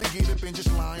and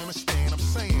just lie on the stand. I'm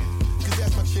saying, cause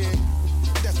that's my chick,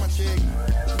 that's my chick,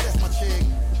 that's my chick,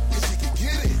 and she can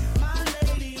get it. My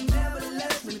lady never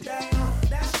lets me down.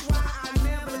 That's why I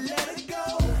never let her go.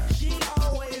 She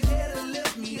always there to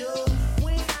lift me up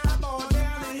when I fall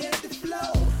down and hit the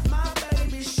floor. My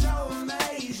baby's so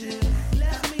amazing.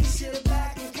 Let me sit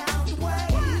back and count the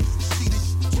ways. See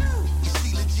this, is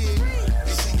she legit?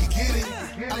 And she can get it.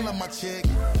 I love my chick,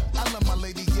 I love my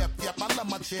lady, yep, I love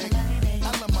my chick.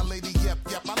 I love my lady, yep,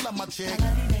 I love my chick. I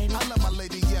love my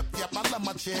lady, yep, I love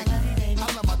my chick. I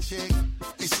love my chick,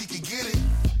 and she can get it.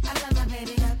 I love my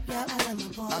baby, yep, I love my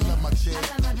boy. I love my chick. I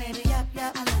love my baby, yep, I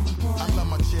love my boy. I love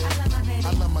my chick. I love my baby.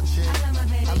 I love my chick. I love my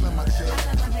baby. I love my chick. I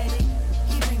love my baby.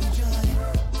 He bring me joy.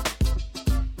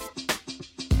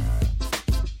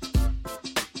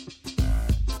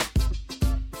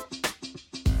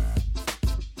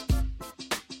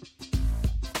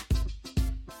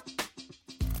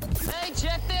 Hey,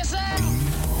 check this out.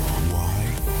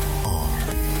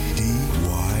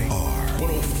 DYR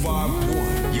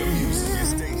 105.1, your music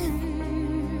station.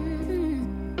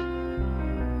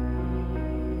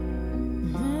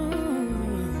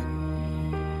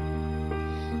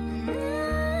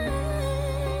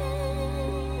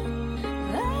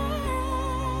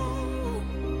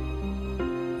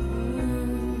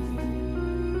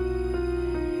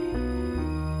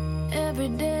 Every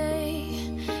day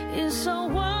is so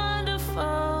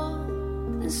wonderful,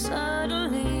 and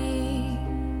suddenly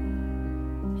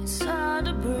it's hard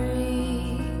to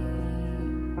breathe.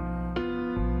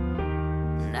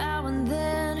 Now and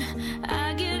then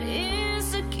I get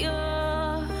insecure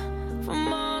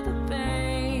from all the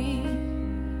pain.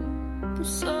 I'm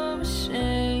so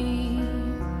ashamed.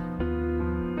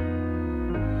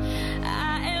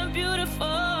 I am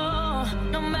beautiful,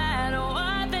 no matter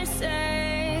what they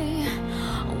say.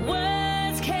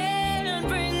 Words can't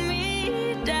bring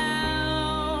me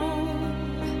down.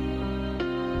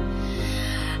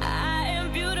 I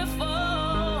am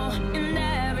beautiful in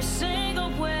every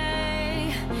single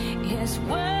way. Yes,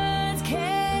 words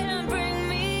can't bring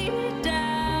me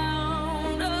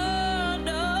down. Oh,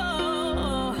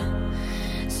 no.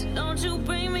 So don't you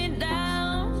bring me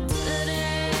down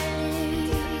today.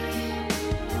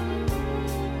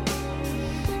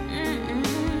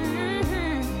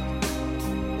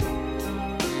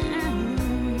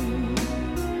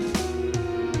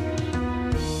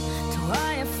 To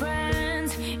all your friends,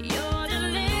 you're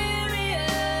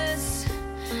delirious,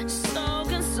 so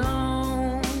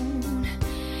consumed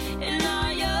in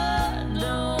all your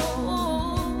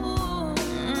doom.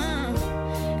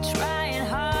 Trying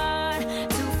hard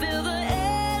to fill the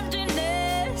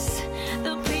emptiness,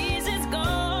 the pieces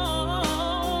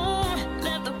gone.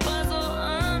 Left the puzzle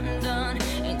undone,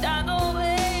 ain't that the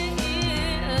way it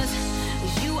is?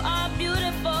 'Cause you are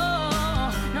beautiful,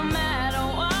 no matter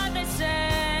what they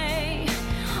say.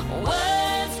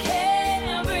 Words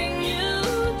can't bring you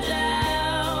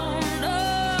down.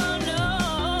 Oh, no.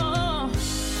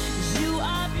 'Cause you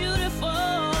are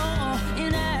beautiful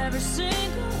in every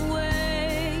single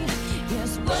way.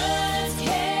 Yes, words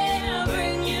can't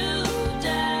bring you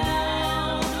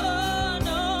down. Oh,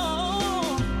 no.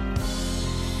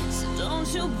 So don't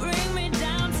you bring me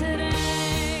down today.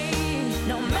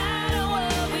 No matter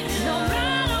what we do, no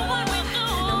matter what we do,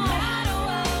 no matter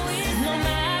what we say, no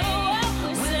matter what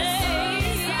we say.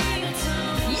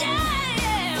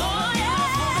 Yeah, oh yeah.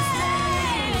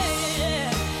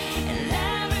 And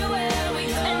everywhere we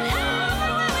go,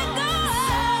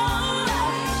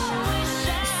 we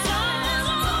shine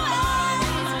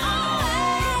always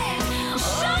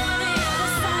on the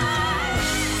other side.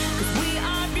 'Cause we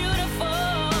are beautiful,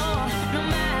 no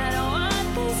matter what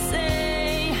they say.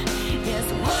 Yes,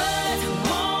 words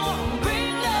won't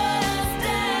bring us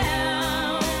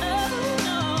down.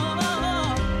 No.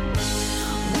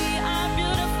 We are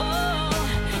beautiful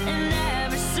in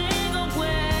every single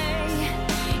way.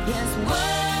 Yes,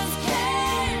 words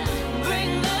can't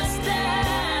bring us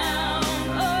down.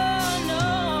 Oh, no.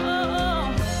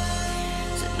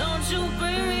 So don't you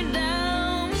bring me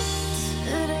down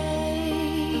today.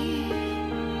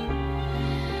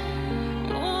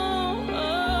 Oh,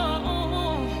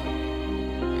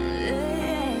 yeah.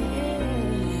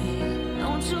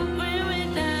 Don't you bring me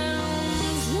down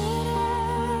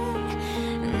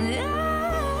today.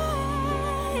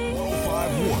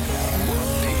 105.1.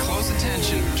 Pay close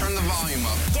attention. Turn the volume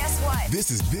up. Guess what? This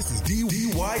is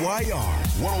DYR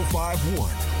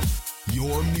 105.1,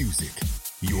 your music,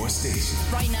 your station.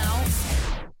 Right now.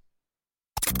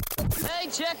 Hey,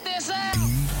 check this out.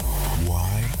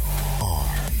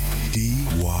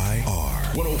 DYR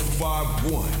 105.1,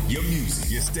 1051, your music,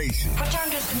 your station. What time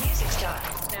does the music start?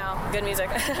 Now, good music.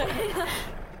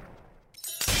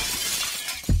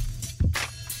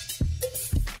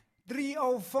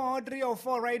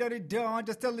 304 right on the dawn.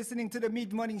 Just still listening to the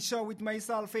mid-morning show with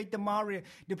myself, Faith Damari,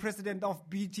 the president of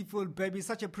Beautiful Baby.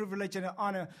 Such a privilege and an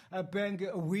honor being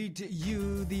with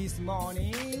you this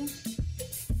morning.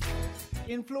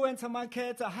 Influencer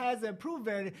market has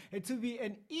proven to be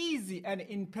an easy and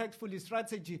impactful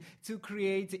strategy to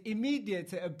create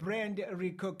immediate brand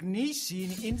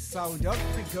recognition in South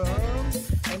Africa.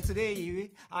 And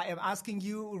today, I am asking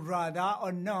you, rather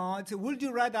or not, would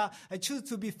you rather choose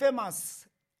to be famous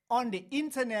on the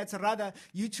internet, rather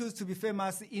you choose to be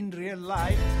famous in real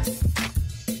life?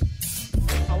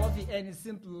 Our VN is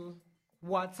simple.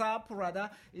 WhatsApp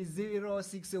rather is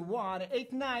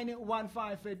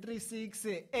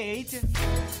 061-8915-368.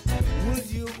 Would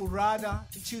you rather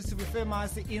choose to be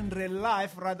famous in real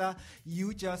life, rather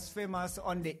you just famous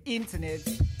on the internet?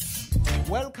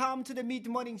 Welcome to the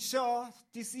mid-morning show.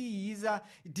 This is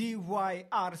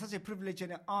DYR. Such a privilege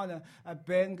and an honor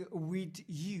being with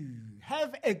you.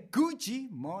 Have a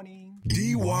Gucci morning.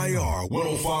 DYR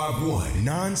 1051,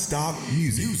 non-stop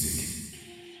music.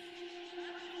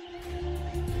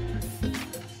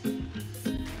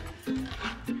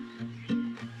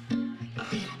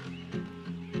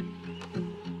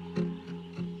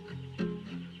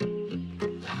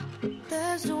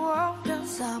 There's a world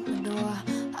outside my door.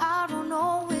 I don't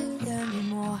know it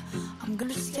anymore. I'm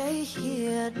gonna stay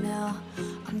here now.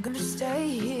 I'm gonna stay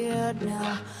here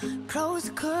now. Close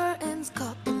the curtains,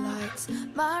 cut the lights.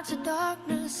 March the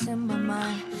darkness in my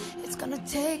mind. It's gonna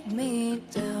take me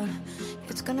down.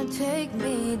 It's gonna take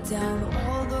me down.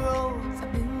 All the roads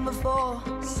I've been before.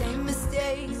 Same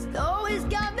mistakes, always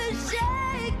got me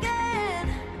shaking.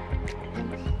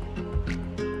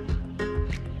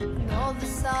 All the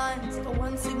signs I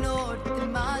once ignored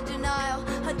in my denial,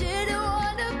 I didn't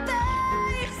want to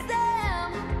face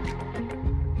them.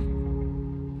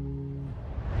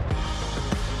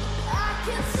 I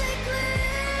can see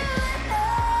clearly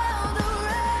now the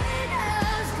rain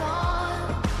has gone.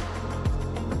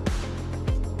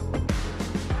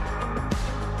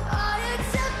 I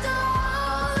accept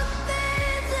all the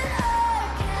things that I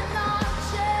cannot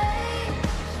change.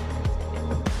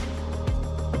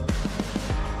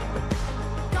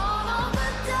 Gone all the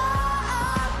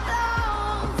dark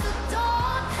clouds, the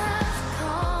dawn has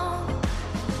come.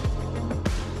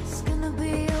 It's gonna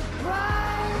be a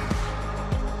bright,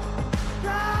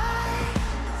 bright,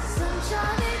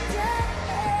 sunshiny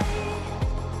day.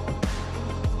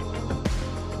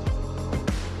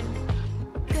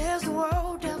 There's a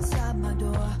world outside my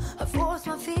door. I force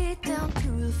my feet down to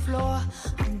the floor.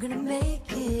 I'm gonna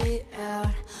make it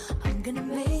out. I'm gonna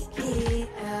make it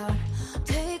out.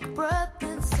 Take a breath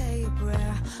and say a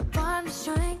prayer. Find the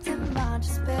strength in my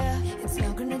despair. It's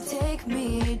not gonna take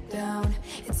me down.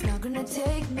 It's not gonna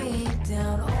take me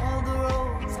down. All the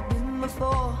roads I've been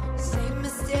before. Same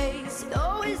mistakes. It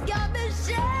always got me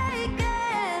shaking.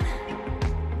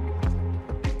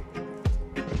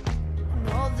 And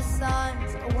all the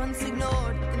signs I once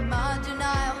ignored in my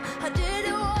denial, I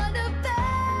didn't want to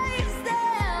face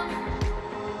them.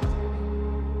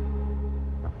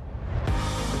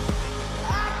 I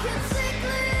can see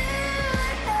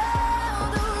clearly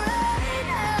now the rain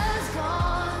has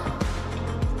gone.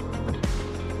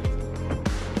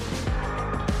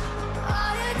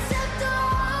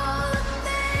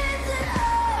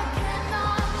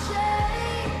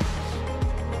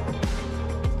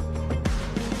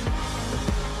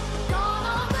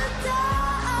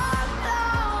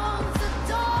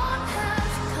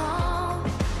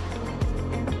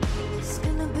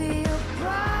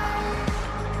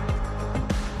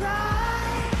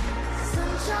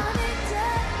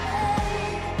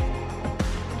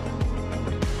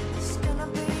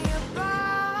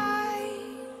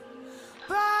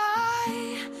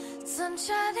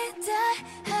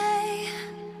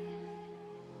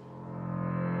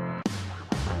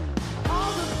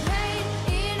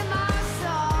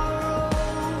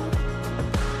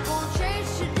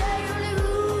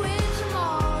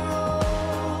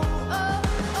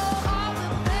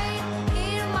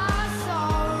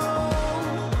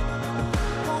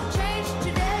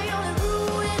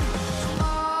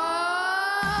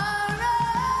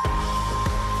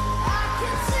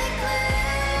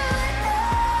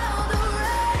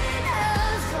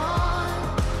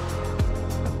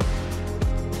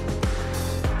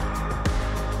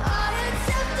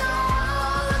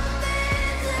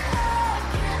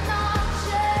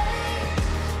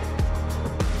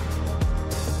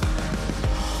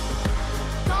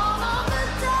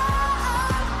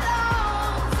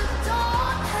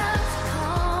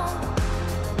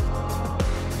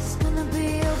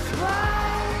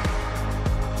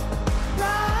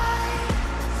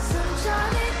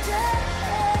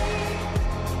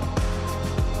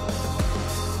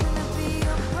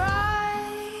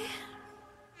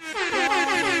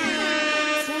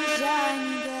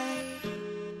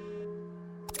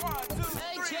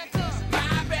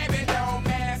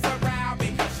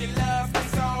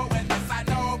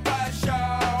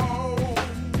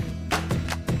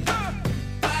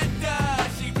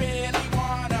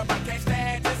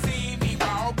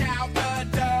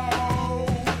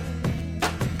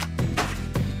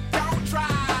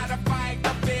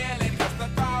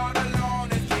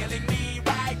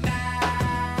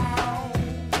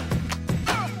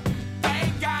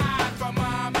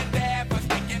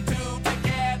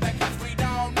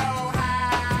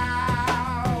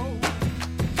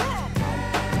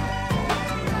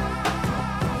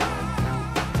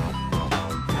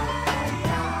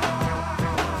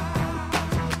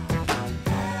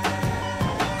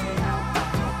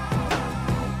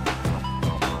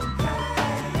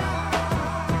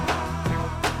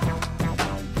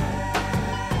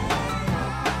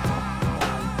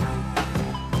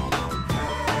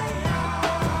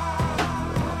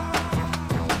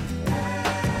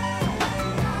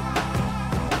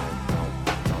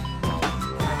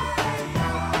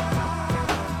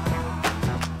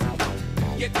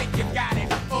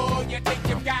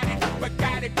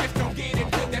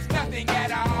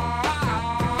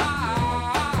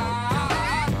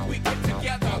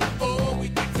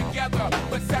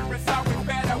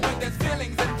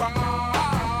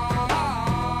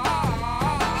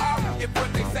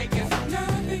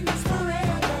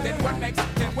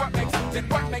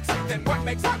 makes something? What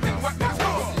makes something? What makes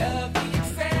cool? Love the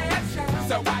exception.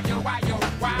 So why yo?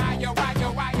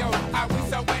 Are we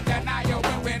so in denial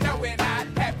when we know we're not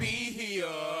happy here?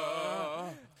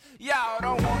 Y'all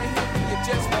don't wanna hear me, you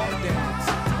just wanna dance.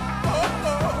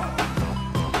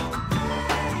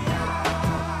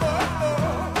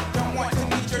 Don't want to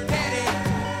meet your daddy.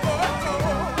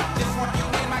 Just want you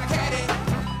in my caddy.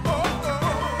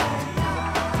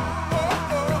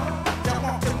 Don't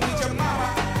want to meet your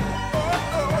mama.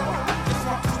 Just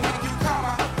want to make you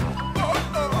calmer. I'm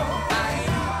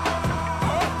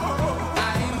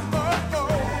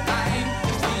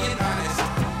just being honest.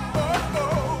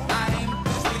 I'm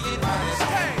just being honest.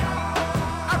 Hey,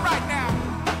 all right now,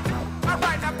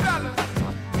 fellas.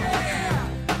 Yeah.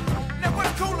 Now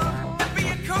what's cooler than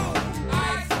being cool?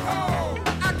 Ice cold.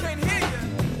 I can't hear you.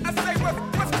 I say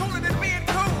what's cooler than being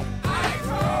cool? Ice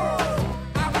cold.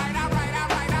 All right.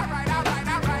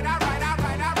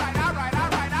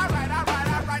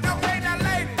 Okay, now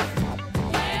ladies.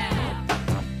 Yeah.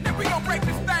 Now we gon' break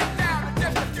this thing down in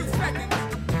just a few seconds.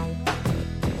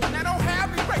 Now don't have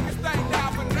me break this thing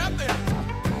down for nothing.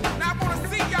 Now I wanna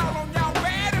see y'all on y'all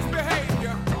baddest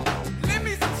behavior. Lend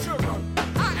me some sugar.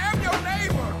 I am your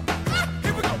neighbor.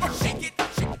 Here we go. Shake it,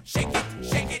 shake it, shake it,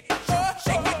 shake it,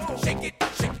 shake it, shake it,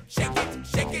 shake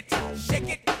it, shake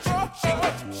it, shake it,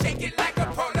 shake it like a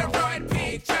Polaroid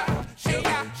picture. Shake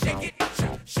it, shake it,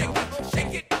 shake it, shake it,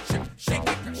 shake it,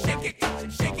 shake it,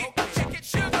 shake it,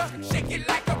 sugar. Shake it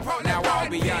like a Polaroid picture. Now all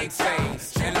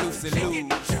Beyonce's and Lucy Lou's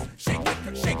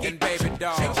and Baby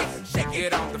Dolls,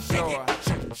 get on the floor.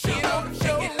 Shake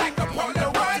it like a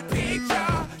Polaroid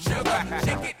picture. Sugar,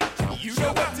 shake it, you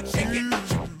know what to shake it.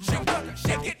 Sugar,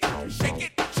 shake it,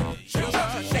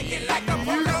 sugar, shake it like a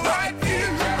Polaroid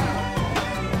picture.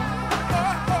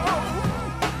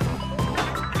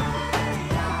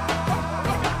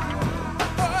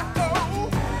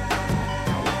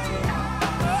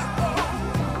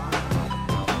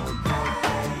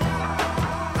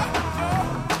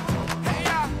 Hey,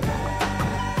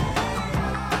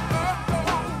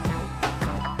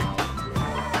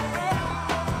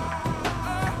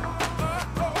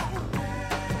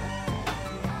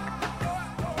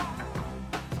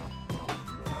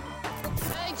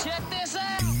 Hey, check this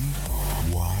out.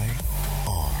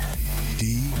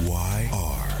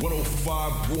 DYR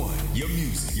 1051, your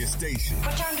music, your station.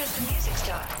 What time does the music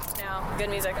start? Now, good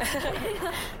music.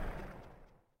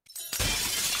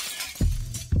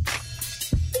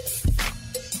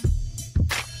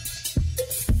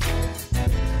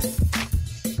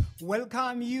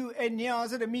 Welcome you and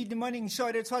yours to the mid-morning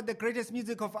show. That's what the greatest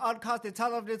music of Outcast. The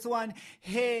title of this one,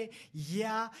 hey,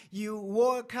 yeah, you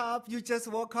just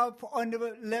woke up on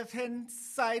the left-hand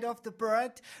side of the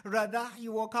bed. Rather,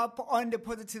 you woke up on the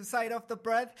positive side of the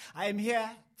bed. I am here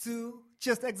to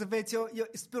just exhibit your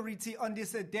spirit on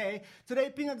this day.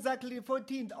 Today being exactly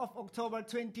 14th of October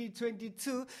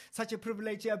 2022, such a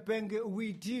privilege being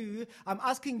with you. I'm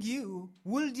asking you,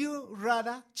 would you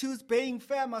rather choose being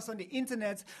famous on the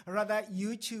internet, rather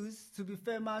you choose to be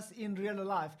famous in real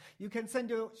life? You can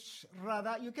send your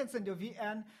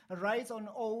VN right on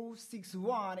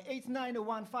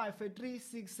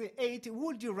 061-8915-368.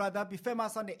 Would you rather be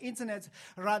famous on the internet,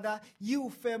 rather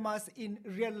you famous in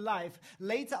real life?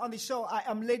 Later on the show, I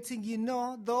am letting you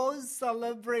know those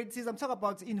celebrities, I'm talking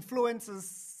about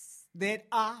influencers that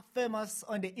are famous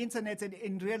on the internet and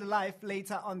in real life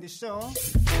later on the show.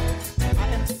 I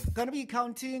am going to be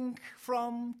counting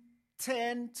from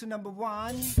 10 to number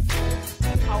 1.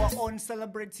 Our own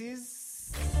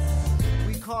celebrities,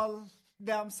 we call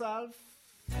themselves,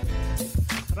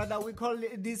 rather we call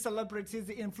these celebrities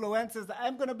influencers.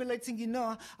 I'm going to be letting you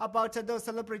know about those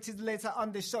celebrities later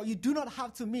on the show. You do not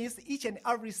have to miss each and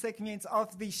every segment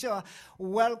of the show.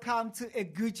 Welcome to a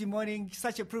good morning.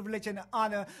 Such a privilege and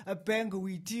honor being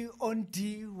with you on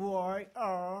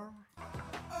DYR.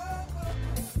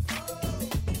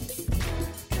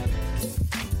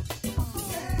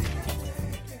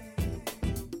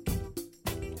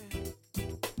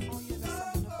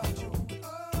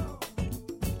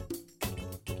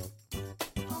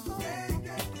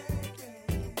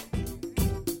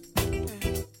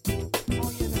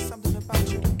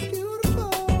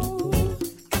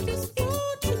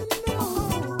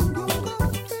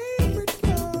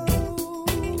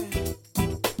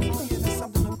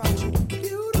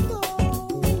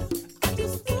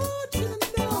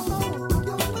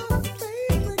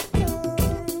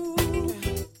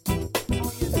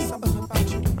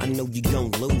 You gon'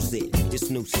 lose it. This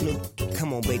new Snoop,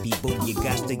 come on baby boo, you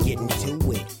got to get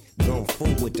into it. gon'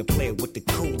 fool with the player with the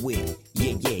cool wit.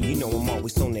 Yeah, you know I'm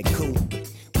always on that cool.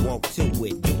 Walk to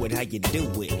it, do it how you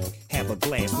do it. Have a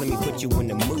glass, let me put you in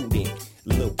the mood.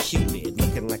 Little cutie,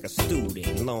 looking like a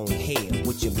student. Long hair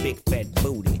with your big fat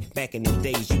booty. Back in the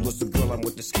days, you was the girl I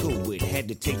went to school with. Had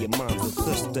to tell your mom and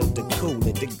sister to cool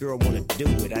it. The girl wanna do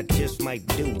it, I just might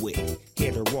do it.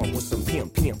 Hit her off with some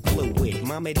pimp fluid.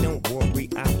 Mommy, don't worry,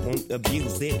 I won't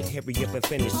abuse it. Hurry up and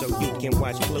finish so you can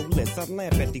watch Clueless. I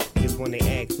laugh at the kids when they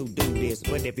ask who do this,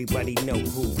 but everybody know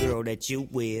who girl that you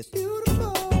is.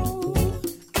 Beautiful.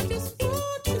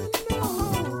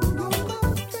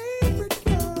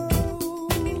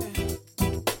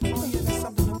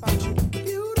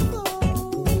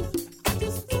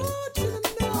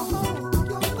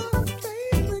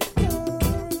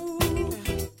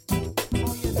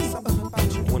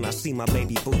 See my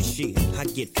baby boo shit, I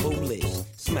get foolish.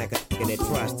 Smack a that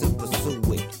tries to pursue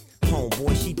it.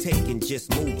 Homeboy, she taking, just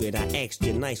move it. I asked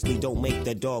you nicely, don't make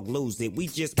the dog lose it. We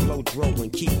just blow dro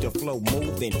and keep the flow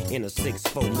moving. In a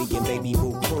 6'4", me and baby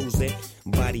boo cruising.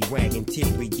 Body wagging,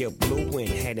 interior blueing.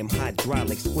 Had him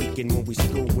hydraulic squeaking when we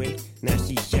screwing. Now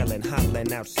she's yelling,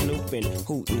 hollering out, snooping,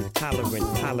 hooting,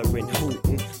 hollering,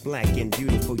 hooting. Black and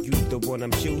beautiful, you the one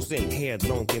I'm choosing. Hair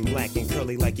long and black and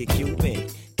curly like a Cuban.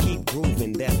 Keep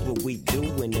grooving, that's what we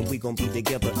doing, and we gon' be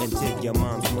together until your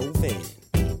mom's moving.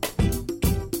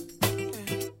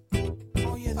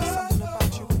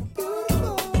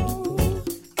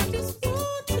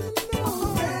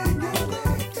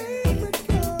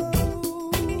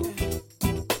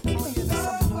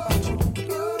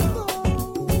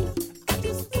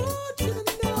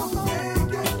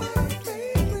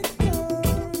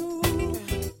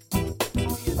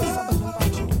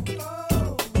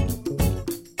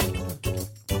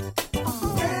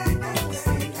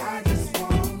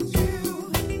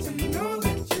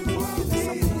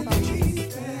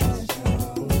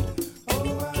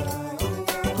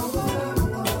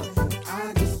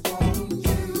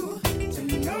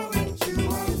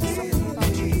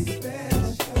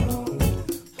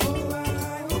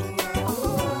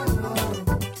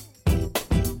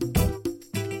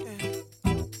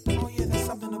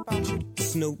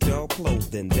 Snoop Dogg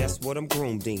clothing, that's what I'm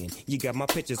groomed in. You got my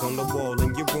pictures on the wall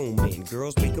in your room, and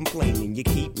girls be complaining, you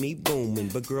keep me booming.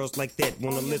 But girls like that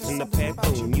wanna listen to Pat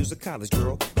Boone. You's a college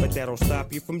girl, but that don't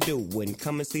stop you from doing.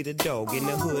 Come and see the dog in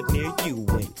the hood near you.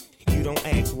 And you don't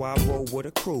ask why I roll with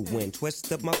a crew. And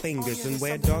twist up my fingers and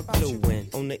wear dark blue.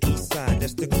 And on the east side,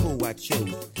 that's the crew I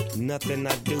choose. Nothing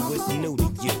I do is new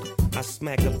to you. I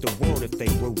smack up the world if they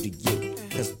rude to you.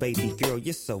 Cause baby girl,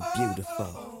 you're so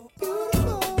beautiful.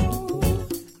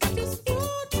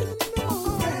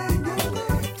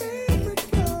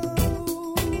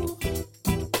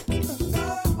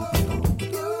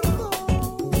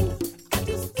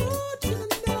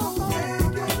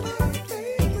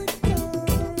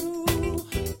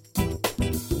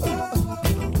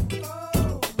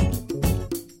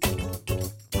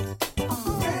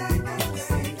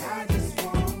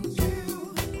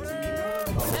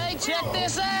 Check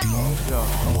this out.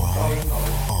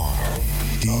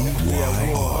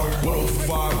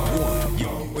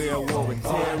 We're at war with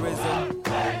terrorism,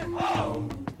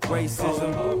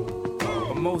 racism,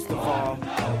 but most of all,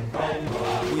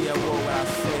 we at war with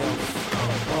ourselves.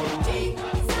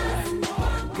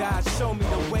 God, show me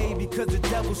the way because the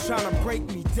devil's trying to break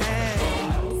me down.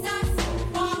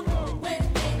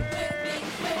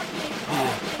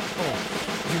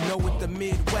 You know what the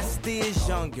Midwest is,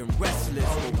 young and restless,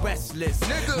 but restless.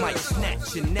 Nigga. Might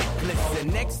snatch your necklace,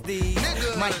 and next these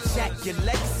might jack your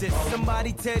Lexus.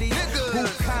 Somebody tell these who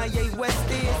Kanye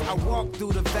West is. I walk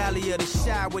through the valley of the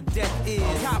shadow where death is.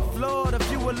 Top floor, the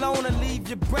view alone and leave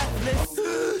you breathless.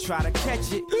 Try to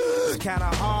catch it, it's kinda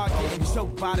hard getting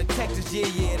choked by the Texas, yeah,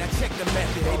 and I check the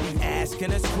method. They be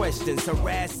asking us questions,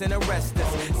 harass and arrest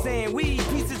us, saying we eat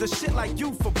pieces of shit like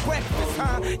you for breakfast,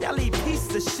 huh? Y'all eat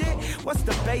pieces of shit? What's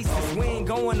the basis? We ain't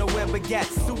going nowhere but got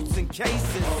suits and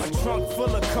cases. A trunk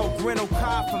full of coke, rental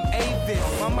car from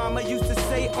Avis. My mama used to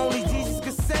say only Jesus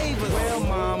could save us. Well,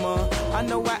 mama, I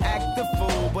know I act the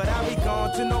fool, but I'll be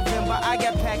gone to November. I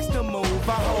got packs to move.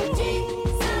 I hope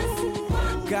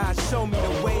God show me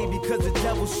the way because the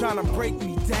devil's trying to break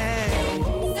me down.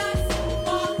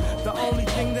 The only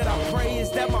thing that I pray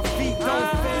is that my feet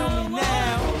don't fail me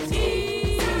now.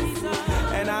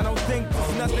 And I don't think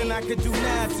there's nothing I could do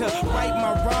now to right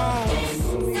my wrongs.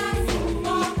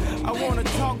 I wanna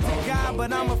talk to God,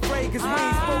 but I'm afraid cause we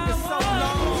ain't spoken so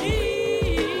long.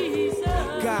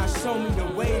 God show me the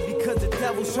way because the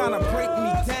devil's trying to break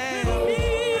me down.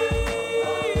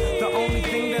 The only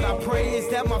thing that I pray is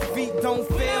that my feet don't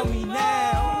fail me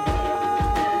now.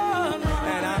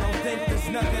 And I don't think there's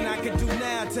nothing I can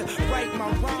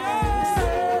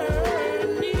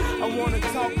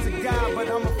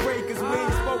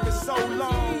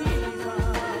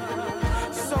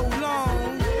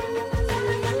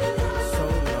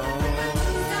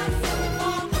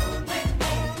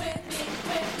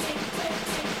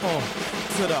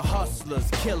To the hustlers,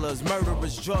 killers,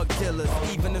 murderers, drug dealers,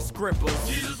 even the scribblers.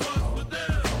 Jesus was with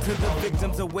them. To the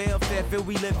victims of welfare, feel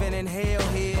we living in hell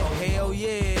here. Hell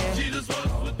yeah. Jesus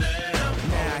was with them.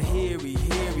 Now hear he,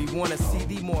 wanna see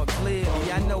thee more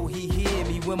clearly. I know he hear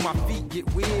me when my feet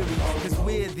get weary. Cause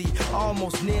we're the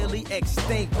almost nearly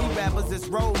extinct. We rappers as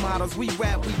role models, we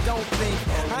rap, we don't think.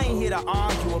 I ain't here to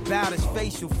argue about his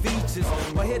facial features,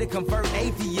 or here to convert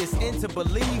atheists into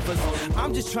believers.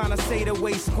 I'm just trying to say the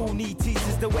way school need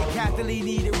teachers, the way Catholic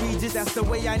needed Regis, that's the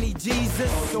way I need Jesus.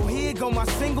 So here go my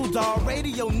single, dog,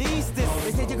 radio needs this.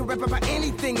 They say you can rap about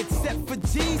anything except for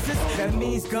Jesus. That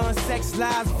means guns, sex,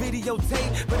 lies,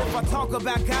 videotape. But if I talk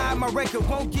about God, my record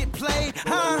won't get played,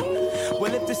 huh?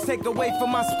 Well, if this take away from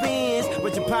my spins,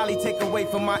 which will probably take away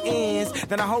from my ends,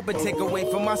 then I hope it take away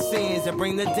from my sins and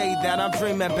bring the day that I'm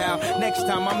dreaming about. Next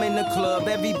time I'm in the club,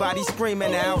 everybody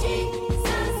screaming out.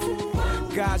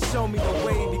 God, show me the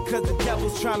way because the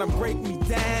devil's trying to break me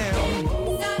down.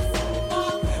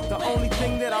 The only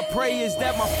thing that I pray is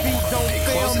that my feet don't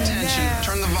fail me attention. now.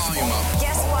 Turn the volume up.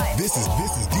 Guess what? This is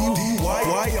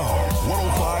DYR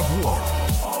 105.1.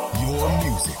 Your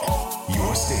music,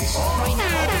 your station.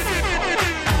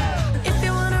 If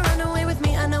you wanna run away with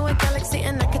me, I know a galaxy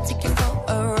and I could take you for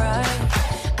a ride.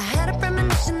 I had a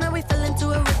premonition that we fell into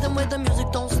a rhythm where the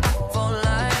music don't stop for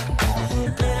life.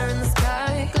 Glitter in the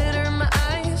sky, glitter in my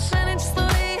eyes, shining just the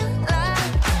way I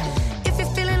like. If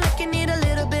you're feeling like you need a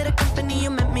little bit of company, you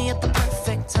met me at the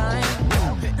perfect time.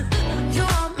 You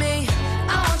want me,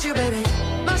 I want you, baby.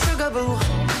 My sugar boo,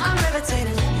 I'm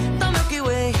levitating. The Milky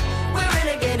Way, we're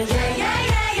renegading. Yeah, yeah,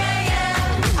 yeah, yeah,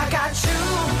 yeah. I got you,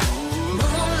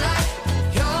 moonlight.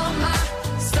 You're my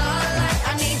starlight.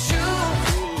 I need you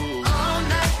all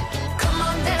night. Come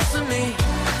on, dance with me.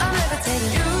 I'm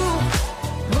levitating. You,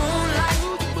 moonlight.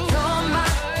 You're my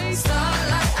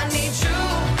starlight. I need you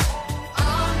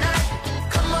all night.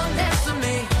 Come on, dance with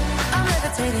me. I'm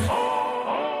levitating.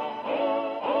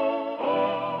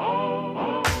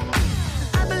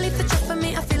 I believe that you're for me.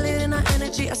 I feel it in our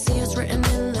energy. I see it's written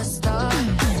in the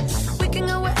stars. We can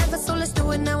go wherever, so let's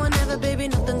do it now or never, baby.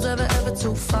 Nothing's ever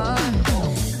too far.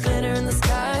 Glitter in the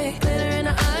sky, glitter in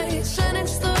our eyes, shining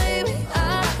just the way we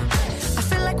are. I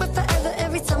feel like we're forever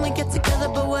every time we get together,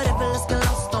 but whatever, let's get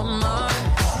lost on Mars.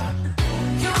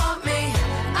 You want me,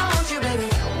 I want you, baby.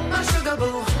 My sugar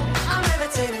boo, I'm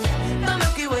levitating. The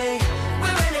Milky Way,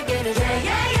 we're renegading. Yeah,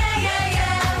 yeah, yeah, yeah,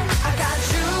 yeah. I got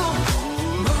you,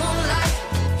 moonlight.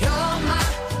 You're my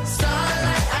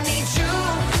starlight. I need you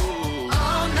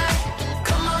all night.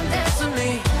 Come on, dance with me.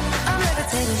 I'm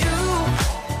levitating. You,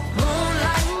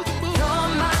 moonlight. You're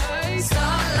my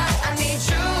starlight. I need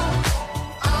you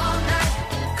all night.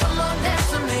 Come on, dance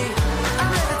with me. I'm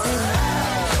levitating.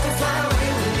 You can fly away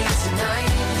with me tonight.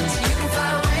 So you can fly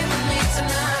away with me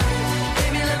tonight.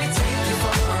 Baby, let me take you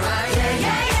for a ride. Yeah,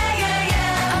 yeah, yeah, yeah,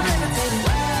 yeah. I'm levitating.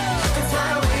 You can fly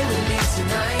away with me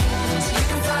tonight. So you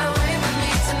can fly away with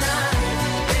me tonight.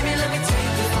 Baby, let me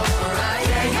take you for a ride.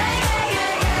 Yeah, yeah, yeah,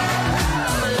 yeah,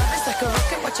 yeah. My love is like a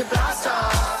rocket, watch it blast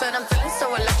off. And I'm feeling so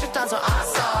electric, that's what I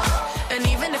saw. And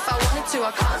even if I wanted to,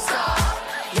 I can't stop.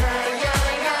 Yeah, yeah,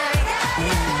 yeah,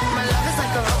 yeah. My love is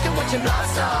like a rocket, watch it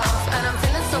blast off. And I'm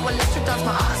feeling so electric, that's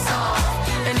my ass off.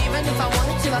 And even if I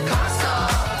wanted to, I can't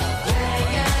stop.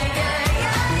 Yeah, yeah, yeah,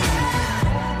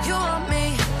 yeah. You want me,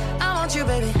 I want you,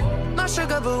 baby. My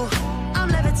sugar boo, I'm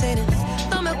levitating.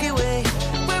 The Milky Way,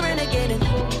 we're renegading.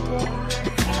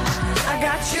 I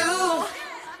got you,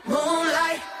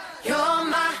 moonlight. You're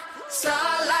my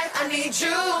starlight. I need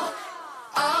you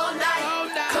all night.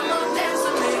 Come on, dance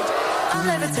with me. I'm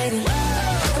levitating. You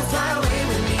can fly away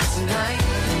with me tonight.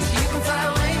 You can fly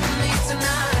away with me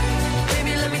tonight.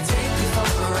 Baby, let me take you for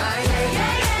a ride. Yeah,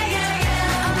 yeah, yeah, yeah,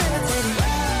 yeah. I'm levitating.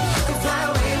 You can fly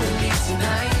away with me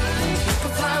tonight. You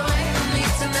can fly away with me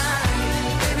tonight.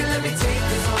 Baby, let me take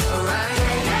you for a ride.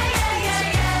 Yeah, yeah, yeah,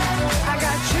 yeah, yeah. I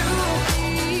got you,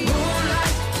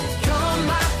 moonlight. You're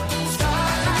my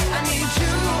starlight. I need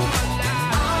you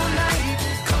all night.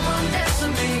 Come on, dance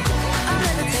with me. I'm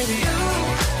levitating. You,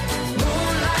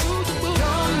 moonlight.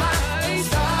 You're my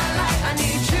starlight. I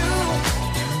need you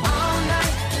all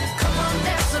night. Come on,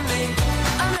 dance with me.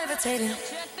 I'm levitating.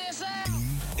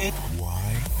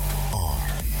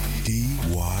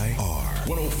 DYR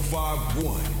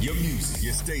 105.1. Your music,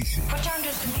 your station. What time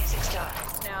does the music start?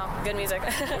 Now, good music.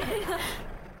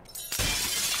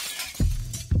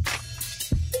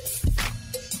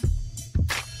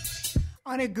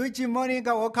 On a Gucci morning,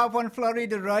 I woke up on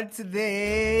Florida Road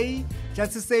today.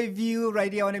 Just to save you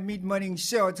right here on a mid-morning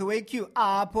show to wake you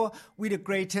up with the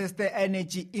greatest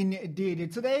energy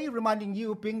indeed. Today, reminding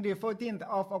you, being the 14th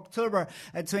of October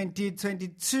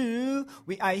 2022,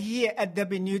 we are here at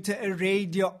WNUT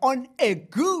Radio on a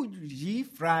good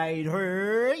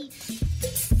Friday.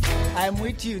 I'm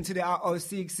with you to the hour of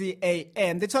 6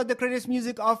 a.m. That's all the greatest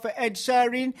music of Ed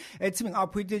Sheeran, teaming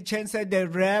up with the Chance the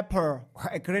Rapper.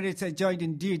 A great joined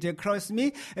indeed across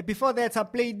me. Before that, I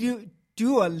played you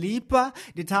Dua Lipa,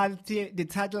 the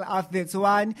title of this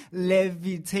one,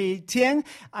 Levitating.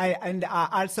 I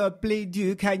also played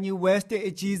you Kanye West,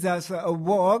 Jesus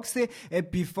Walks,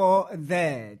 before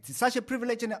that. Such a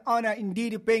privilege and honor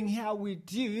indeed being here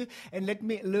with you. And let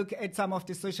me look at some of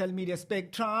the social media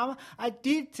spectrum. I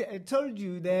did told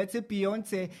you that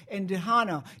Beyonce and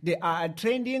Rihanna, they are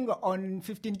trending on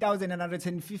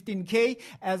 15,115K,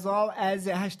 as well as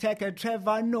hashtag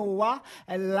Trevor Noah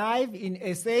live in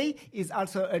SA is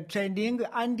also trending.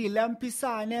 Andy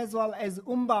Lampisane as well as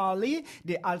Umbali,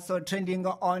 they also trending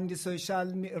on the social,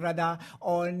 rather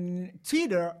on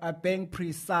Twitter, being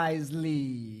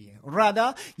precisely.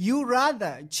 Rather, you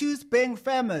rather choose being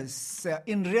famous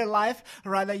in real life,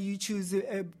 rather you choose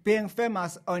being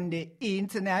famous on the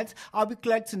internet. I'll be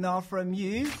glad to know from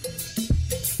you.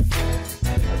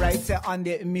 Right on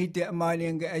the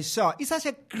mid-morning show. It's such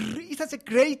a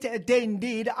great day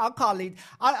indeed. I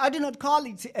do not call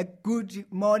it a good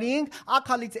morning. I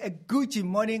call it a Gucci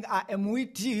morning. I am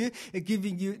with you,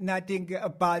 giving you nothing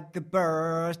but the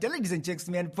best. Ladies and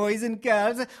gentlemen, boys and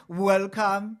girls,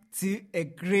 welcome to a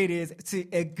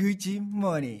Gucci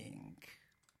morning.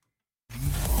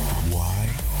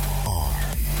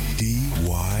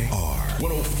 YRDYR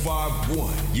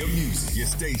 105.1, your music, your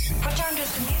station. What time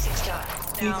does the music start?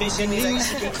 Anything she needs,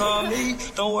 she can call me.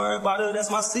 Don't worry about it, that's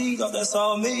my seed, oh, that's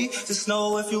all me. Just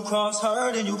know if you cross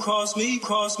her, then you cross me,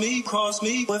 cross me, cross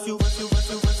me. If you.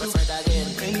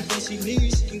 Anything she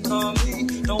needs, she can call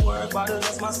me. Don't worry about it,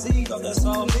 that's my seed, oh, that's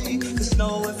all me. Just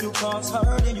know if you cross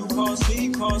her, then you cross me,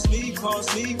 cross me,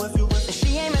 cross me. If you.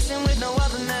 She ain't messing with no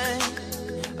other man.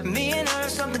 Me and her,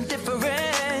 something different.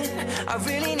 I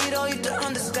really need all you to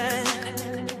understand.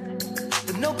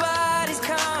 But nobody's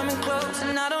coming close,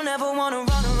 and I don't ever wanna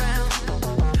run around.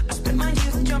 I spent my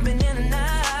youth jumping in and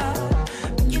out,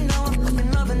 but you know I'm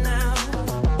fucking loving now.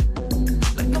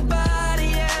 Like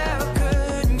nobody ever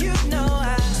could, and you know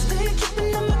I stay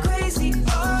tripping on my crazy.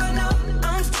 Oh no,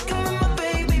 I'm sticking with my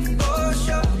baby for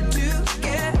sure.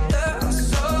 Together or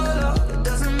solo, it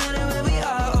doesn't matter where we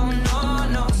are. Oh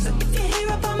no, no. So if you hear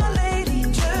about my lady,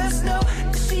 just know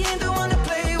that she ain't the one to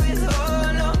play with.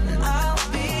 Oh no, and I'll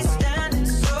be standing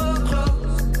so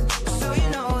close, so you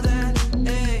know that.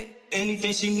 Hey.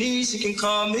 Anything she needs, she can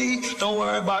call me. Don't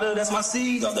worry about it, that's my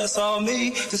seed, oh, that's all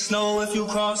me. Just know if you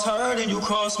cross her, then you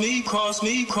cross me, cross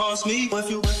me, cross me. If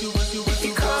you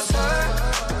cross her,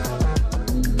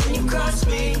 then you cross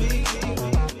me.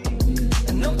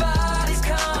 And nobody's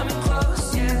coming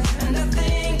close, yeah. And I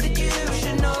think that you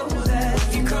should know that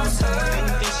if you cross her,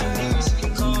 anything she needs, she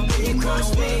can call me. You cross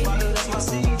me. Don't worry about it, that's my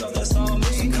seed, oh, that's all me.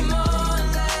 So come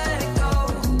on, let it go.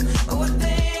 Oh, I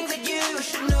think that you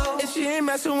should know. If she ain't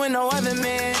messing with no other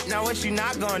man, now what you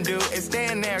not gonna do is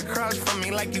stand there across from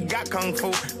me like you got kung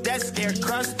fu. That scare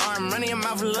crust arm running your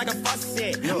mouth like a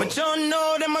faucet. But you don't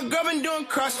know that my girl been doing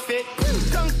CrossFit.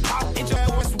 Tongue pop, hit your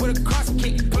ass with a cross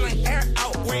kick. Pulling air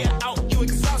out, way out, you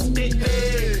exhausted.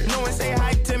 Hey. No one say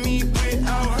hi to me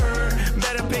without her.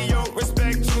 Better pay your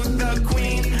respect to the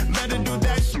queen. Better do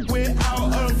that shit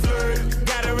without a flirt.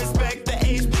 Gotta respect the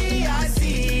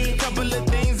HBIC. Couple of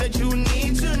things that you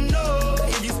need to know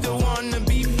if you still wanna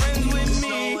be friends with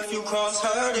me. If you cross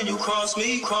her, then you cross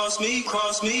me, cross me,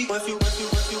 cross me. If you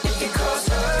cross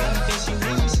her, anything she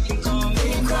needs, she can call me.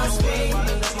 You cross me.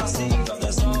 That's my seed, oh,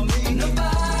 that's all me.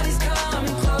 Nobody's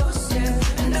coming close,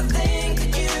 yeah. And I think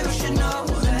that you should know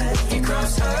that if you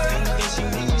cross her, anything she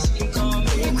needs, she can call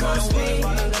me. You cross me.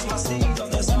 That's my seed, oh,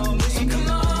 that's all me. So come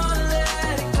on,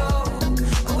 let it go.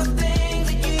 Oh, I think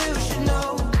that you should know.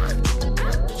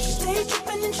 She stay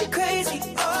tripping and she crazy.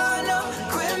 Oh no,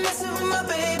 quit messing with my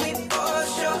baby for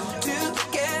sure.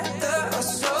 Together or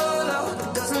solo,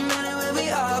 it doesn't matter where we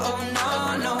are. Oh no,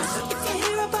 no. So if you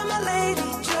hear about my lady,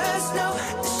 just know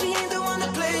that she ain't the one to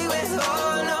play with.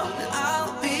 Oh no, and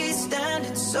I'll be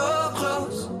standing so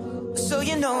close, so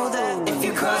you know that if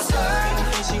you cross her,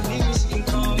 anything she needs, she can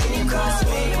call me. You cross me.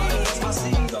 That's my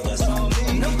seed, oh, that's all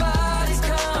me. Nobody's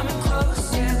coming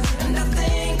close, yeah. And I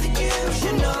think that you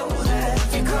should know that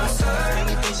if you cross her,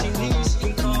 anything she needs, she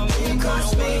can call me. You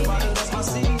cross me. That's my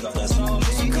seed, oh, that's all me.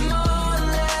 So come on,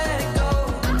 let it go.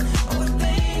 Oh, I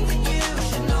think that you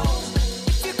should know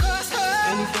if you cross her,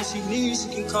 anything she needs, she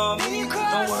can call me.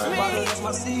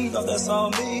 my seed, oh, that's all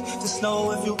me. Just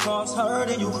know if you cross her,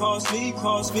 then you cross me,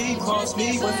 cross me, cross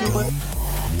me.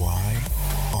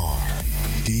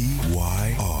 YRDYR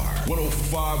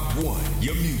 1051,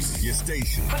 your music, your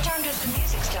station. What time does the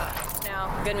music start?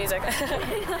 Now, good music.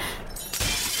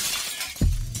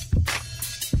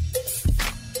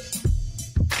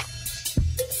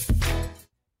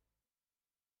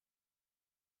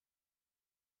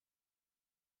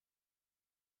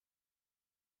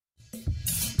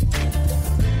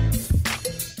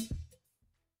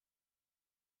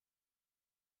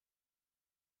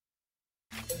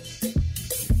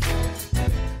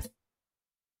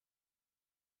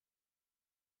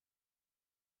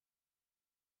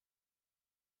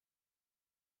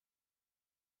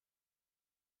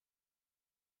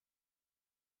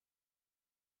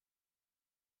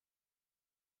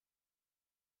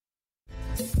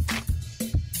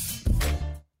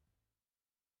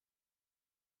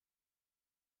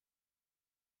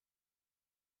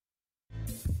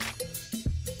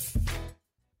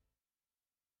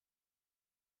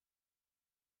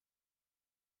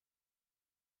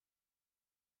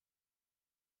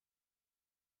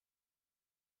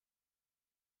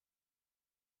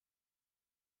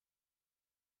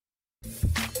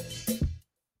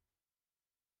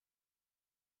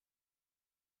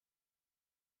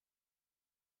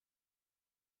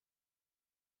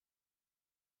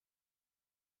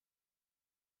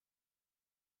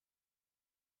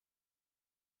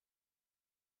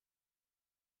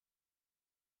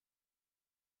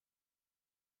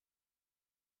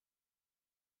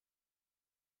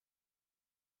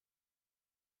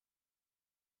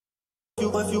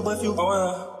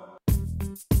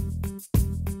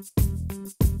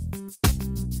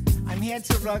 I'm here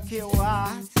to rock your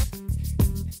world.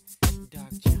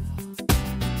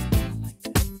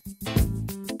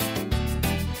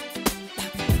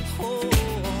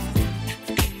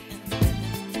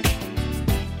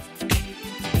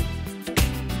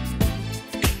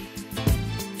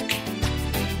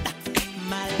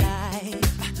 My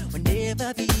life will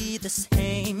never be the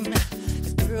same.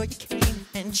 'Cause girl, you came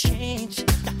and changed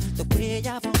the way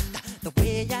I walk, the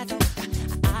way I talk.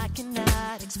 I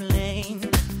cannot explain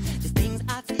the things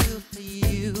I feel for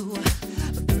you.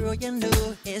 But girl, you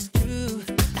know it's true.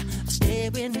 I'll stay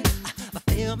with me, I'll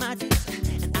feel my dreams,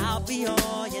 and I'll be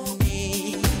all you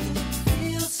need.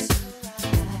 Feels so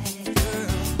right, girl.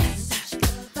 Such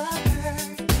the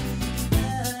perfect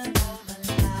love all my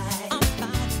life. All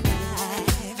my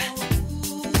life.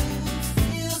 Ooh,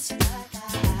 feels like I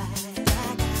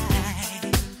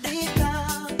deep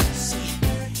down, see,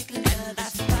 and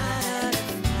that's fine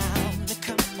and found.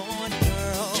 Come on,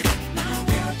 girl. My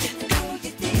world, you know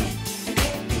you did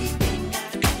everything I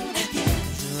ever did.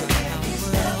 It's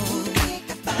love who we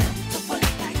could find the one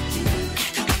like you.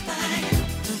 Come find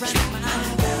my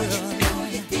world, you know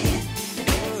you did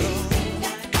everything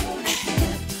I ever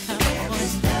did.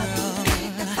 It's love who we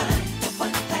could find the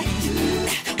one like you.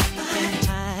 Come find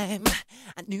time.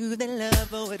 I knew that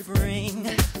love would bring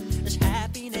this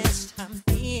happiness to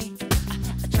me.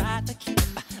 I tried to keep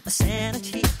my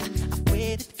sanity. I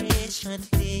waited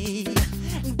patiently.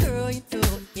 Girl, you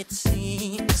know it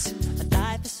seems my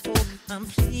life is so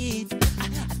complete. I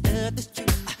love this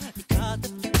truth because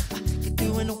of you. You're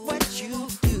doing what you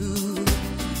do.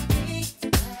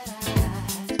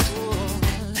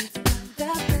 The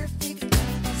perfect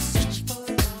love, search for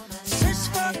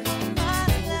all my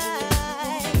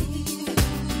life.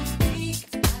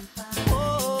 Oh,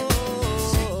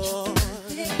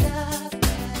 love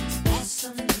that's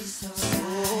awesome, so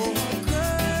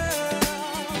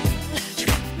girl.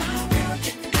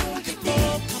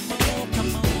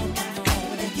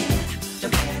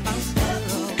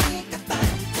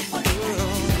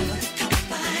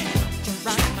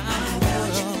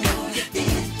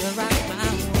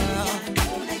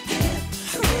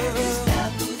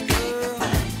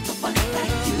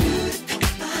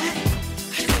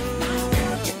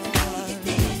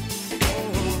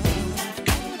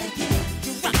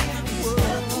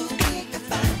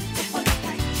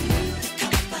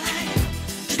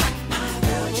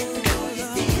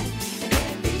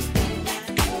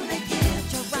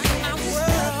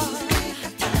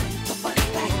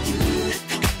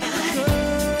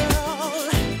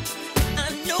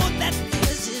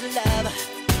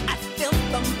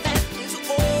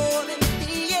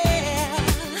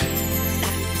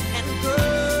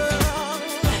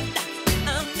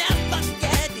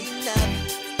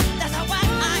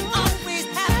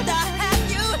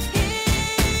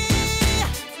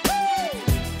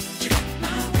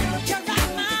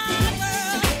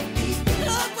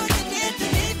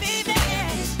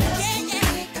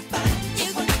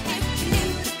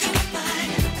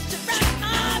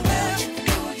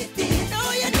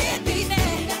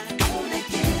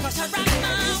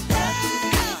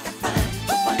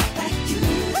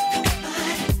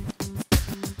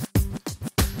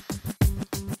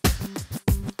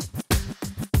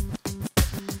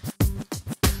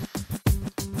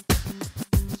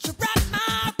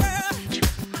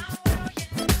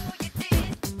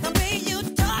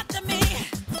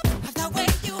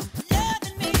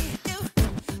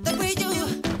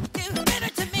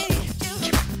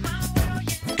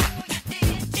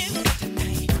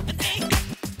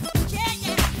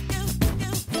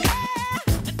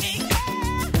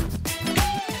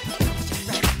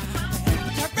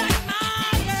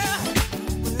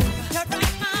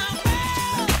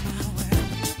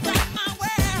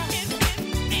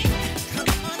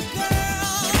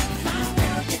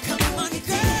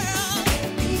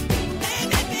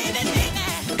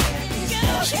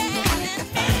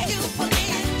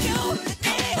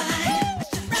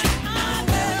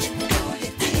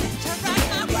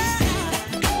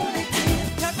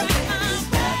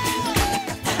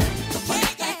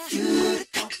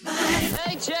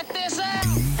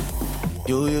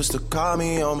 used to call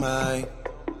me on my.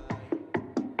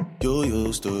 You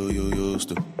used to.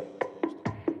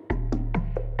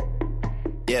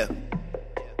 Yeah.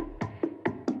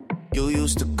 You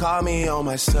used to call me on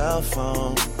my cell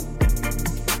phone.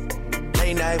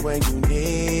 Late night when you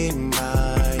need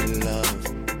my love.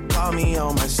 Call me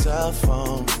on my cell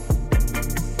phone.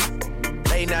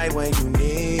 Late night when you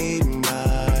need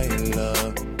my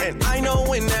love. And I know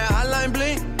when that hotline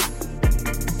blink,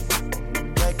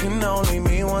 that can only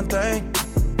mean one thing.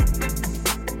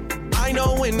 I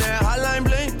know when that hotline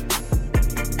blink,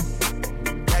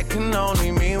 that can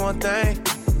only mean one thing.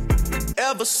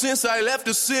 Ever since I left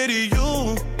the city,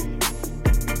 you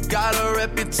got a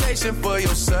reputation for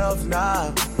yourself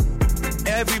now.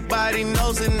 Everybody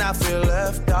knows and I feel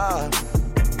left out.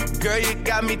 Girl, you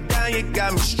got me down, you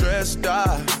got me stressed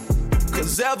out.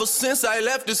 Cause ever since I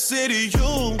left the city,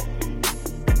 you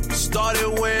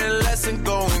started wearing less and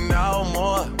going out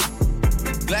more.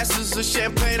 Glasses of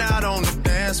champagne out on the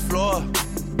dance floor.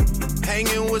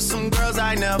 Hanging with some girls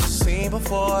I never seen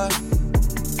before.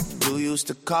 You used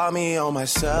to call me on my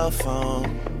cell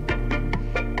phone.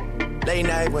 Late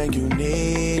night when you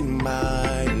need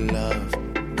my love.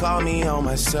 Call me on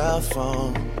my cell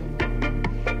phone.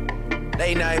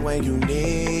 Late night when you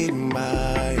need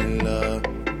my love.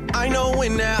 I know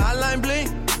when that hotline blink,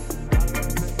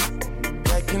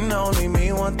 that can only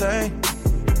mean one thing.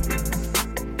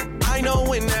 I know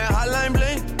when that hotline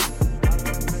blink,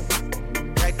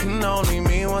 that can only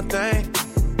mean one thing.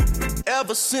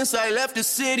 Ever since I left the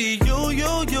city, you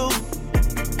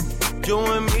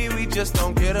and me, we just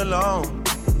don't get along.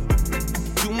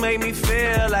 You made me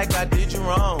feel like I did you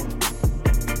wrong.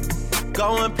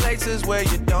 Going places where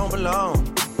you don't belong.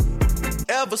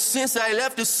 Ever since I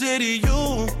left the city,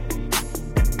 you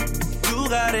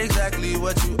got exactly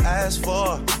what you asked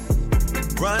for.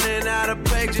 Running out of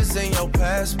pages in your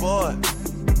passport.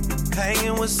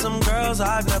 Hanging with some girls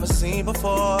I've never seen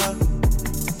before.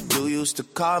 You used to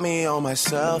call me on my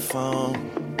cell phone.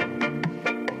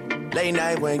 Late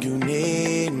night when you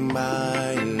need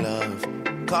my love.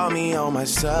 Call me on my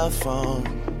cell phone.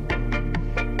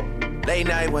 Late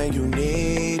night when you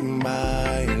need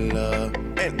my love.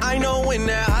 And I know when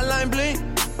that hotline blink,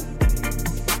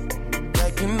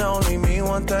 that can only mean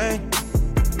one thing.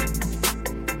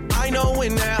 I know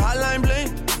when that hotline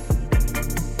blink,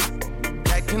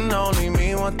 that can only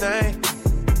mean one thing.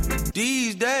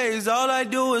 These days, all I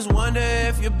do is wonder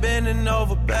if you're bending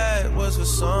over backwards for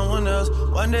someone else.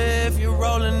 Wonder if you're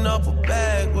rolling up a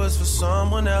backwards for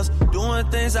someone else. Doing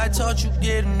things I taught you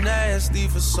getting nasty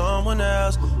for someone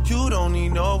else. You don't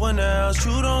need no one else.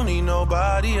 You don't need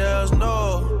nobody else,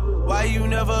 no. Why you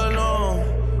never alone?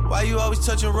 Why you always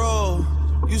touch and roll?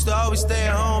 Used to always stay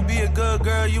at home, be a good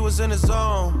girl, you was in the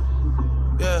zone.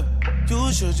 Yeah,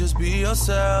 you should just be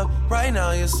yourself. Right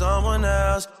now you're someone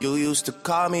else. You used to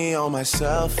call me on my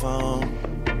cell phone.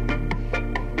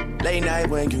 Late night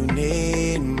when you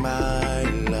need my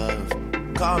love.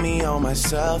 Call me on my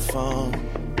cell phone.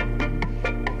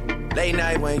 Late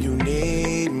night when you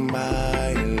need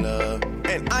my love.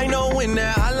 And I know when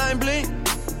that hotline blink,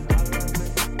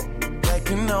 that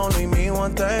can only mean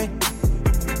one thing.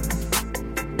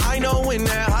 I know when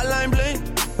that hotline blink,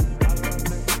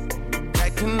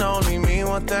 that can only mean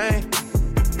one thing.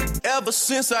 Ever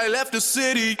since I left the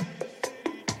city.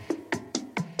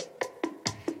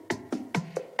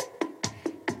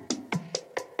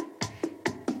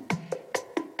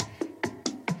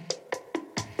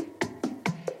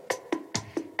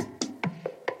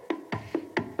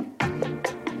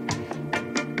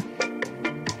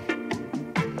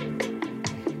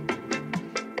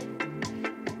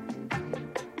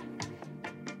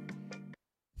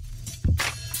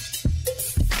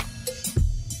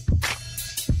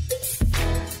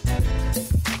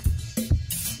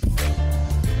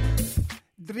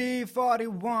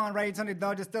 .41 right on the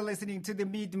dot. You're still listening to the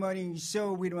mid-morning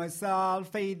show with myself,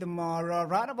 Faith Mara.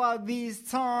 Right about this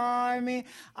time,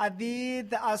 I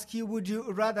did ask you, would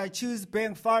you rather choose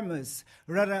being famous,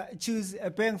 rather choose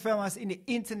being famous in the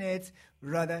internet,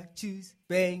 rather choose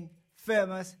being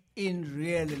famous in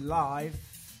real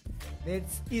life? That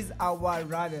is our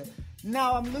rather.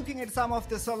 Now I'm looking at some of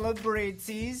the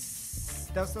celebrities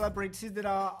that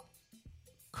are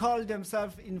call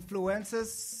themselves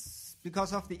influencers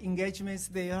because of the engagements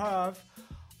they have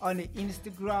on the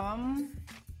Instagram.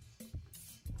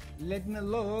 Let me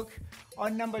look.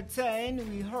 On number 10,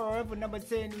 we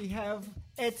have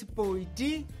Etboy.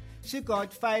 She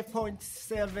got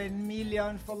 5.7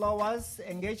 million followers.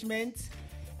 Engagement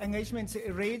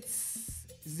rates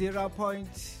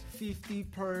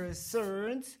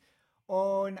 0.50%.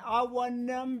 On our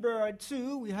number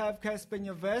 2, we have Casper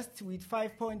Nyovest with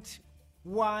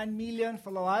 5.1 million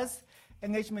followers.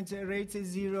 Engagement rate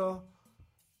is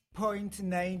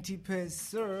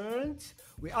 0.90%.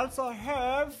 We also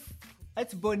have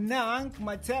at Bonang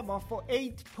Mateba for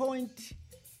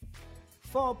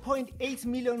 4.8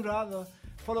 million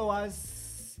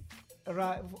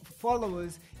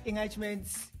followers. Engagement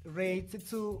rate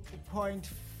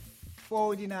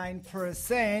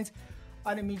 2.49%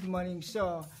 on the mid-morning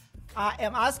show. I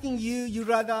am asking you, you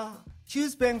rather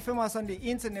choose being famous on the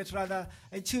internet, rather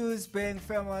choose being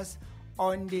famous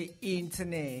on the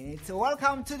internet. So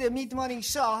welcome to the mid-morning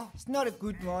show. It's not a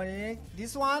good morning.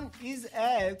 This one is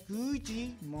a good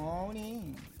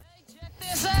morning.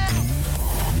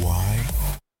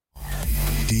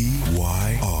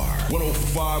 YDYR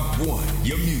 1051,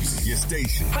 your music, your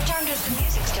station. What time does the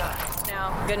music start?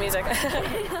 Now, good music.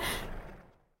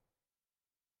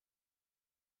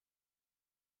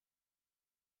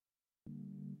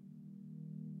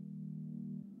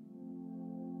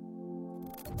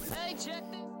 Hey, check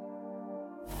this.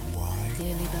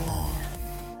 Dearly beloved,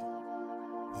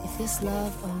 if this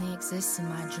love only exists in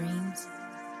my dreams,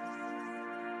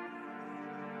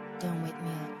 don't wake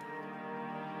me up.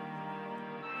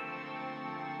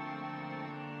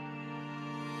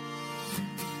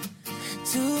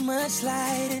 Too much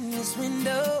light in this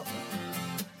window.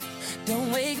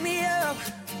 Don't wake me up.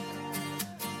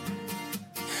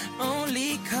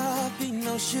 Only coffee,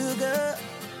 no sugar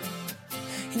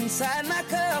inside my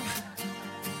cup.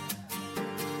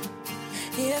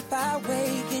 If I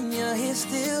wake and you're here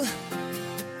still,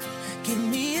 give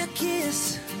me a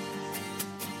kiss.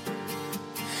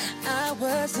 I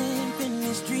wasn't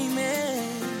finished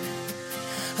dreaming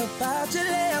about your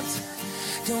lips.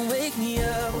 Don't wake me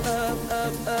up, up,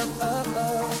 up, up, up,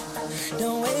 up.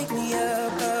 Don't wake me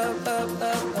up, up, up,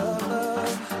 up, up, up.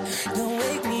 Don't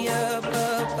wake me up,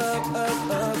 up, up, up,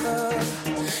 up, up.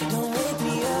 Don't wake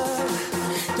me up.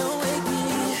 Don't wake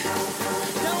me.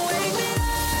 Don't wake me up.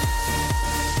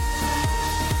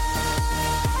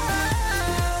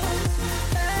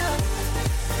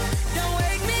 Don't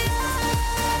wake me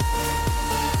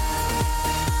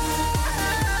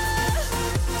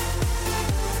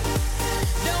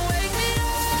Don't wake me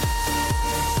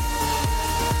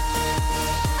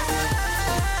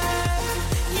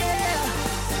yeah.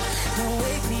 Don't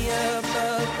wake me up,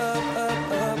 up, up,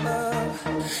 up, up, up.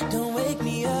 Don't wake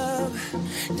me up.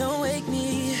 Don't wake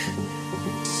me.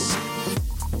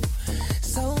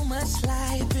 So much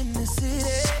life in the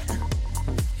city,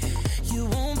 you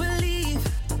won't believe.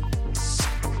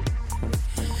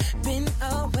 Been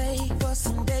away for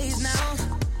some days now,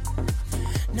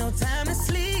 no time to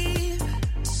sleep.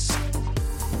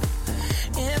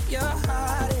 If your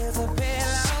heart is a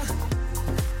pillow,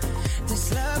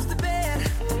 this love's the bed.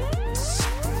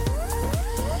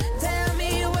 Tell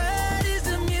me what is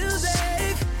the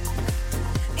music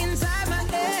inside my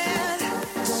head.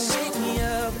 Don't wake me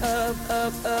up, up,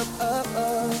 up, up, up,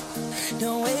 up.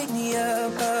 Don't wake me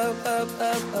up, up, up,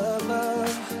 up, up, up.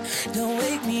 Don't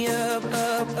wake me up,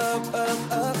 up, up,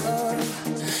 up, up, up.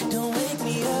 Don't wake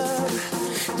me up.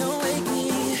 Don't wake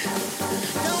me.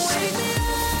 Don't wake me up.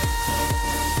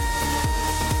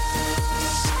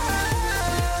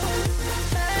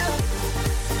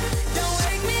 Don't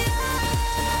wake me up.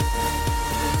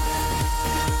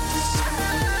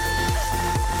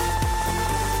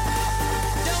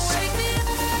 Don't wake me up.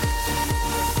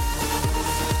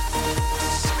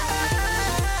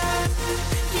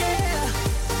 Yeah.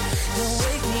 Don't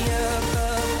wake me up,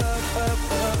 up, up,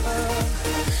 up, up, up.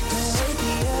 Don't wake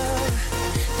me up.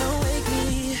 Don't wake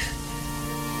me.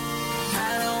 I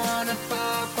don't wanna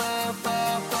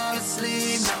fall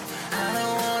asleep. No, I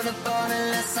don't wanna fall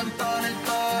unless I'm falling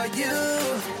for you.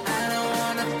 I don't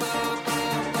wanna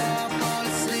fall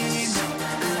asleep. No,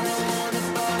 I don't wanna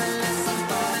fall unless I'm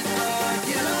falling for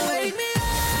you. Don't wake me up.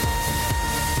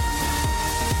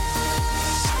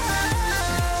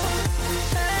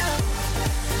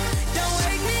 Don't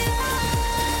wake me up.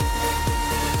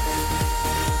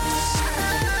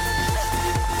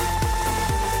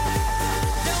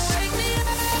 Don't wake me up.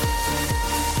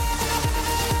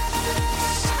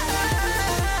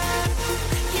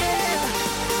 Yeah.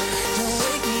 Don't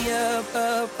wake me up,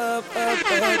 up, up, up,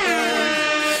 up,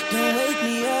 up. Don't wake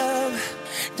me up.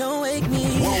 Don't wake me.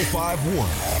 1051.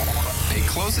 Pay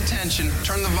close attention.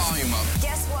 Turn the volume up.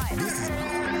 Guess what?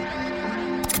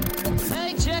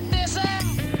 Hey, check this out.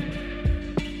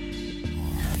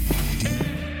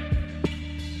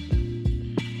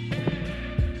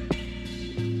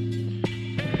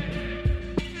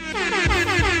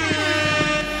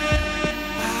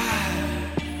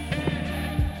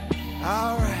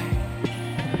 Alright.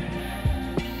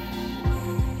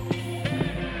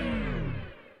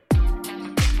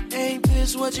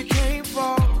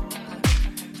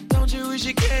 wish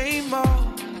you came more.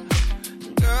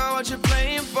 Girl, what you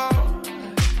playing for?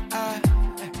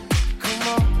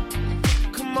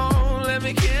 Come on, let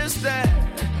me kiss that.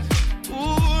 Ooh,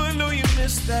 I know you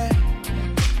missed that.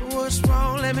 What's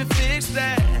wrong? Let me fix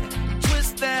that.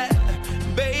 Twist that.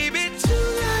 Baby,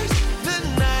 tonight's the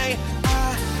night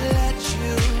I let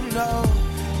you know.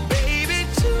 Baby,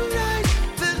 tonight's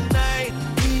the night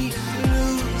we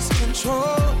lose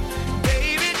control.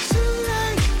 Baby,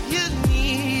 tonight you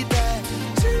need that.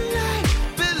 Tonight,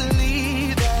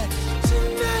 believe that.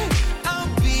 Tonight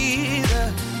I'll be the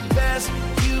best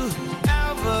you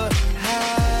ever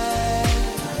had.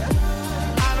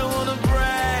 I don't wanna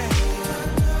brag,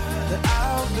 but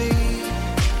I'll be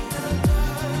the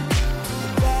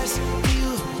best you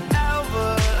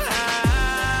ever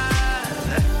had.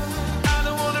 I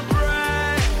don't wanna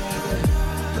brag,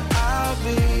 but I'll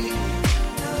be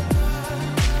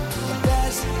the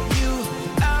best you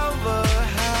ever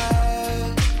had.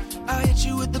 I'll hit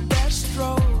you with the best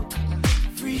stroke,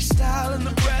 freestyle in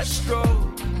the breaststroke,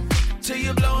 till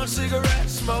you're blowing cigarette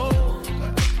smoke,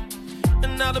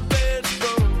 and now the bed's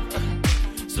broke.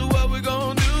 So what we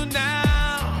gonna do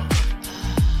now?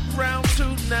 Round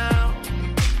two now.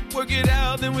 Work it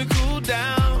out, then we cool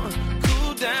down,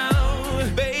 cool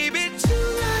down. Baby,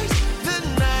 tonight's the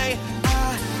night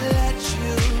I let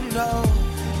you know.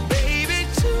 Baby,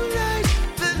 tonight's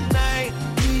the night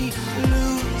we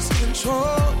lose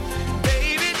control.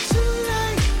 Baby,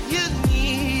 tonight you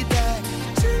need that.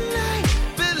 Tonight,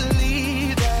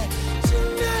 believe that.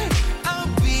 Tonight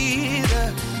I'll be the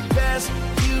best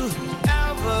you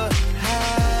ever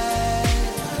had.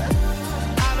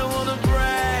 I don't wanna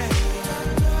brag,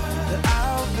 but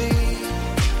I'll be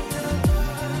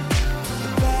the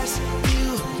best you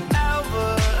ever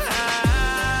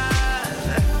had.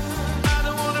 I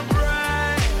don't wanna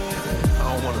brag, I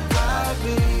don't wanna brag. I'll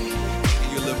be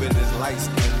You a little bit of this light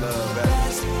skin love, the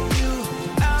best you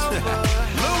ever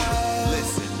had.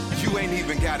 Listen, you ain't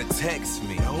even gotta text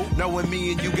me. Knowing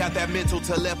me and you got that mental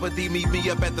telepathy, meet me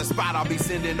up at the spot, I'll be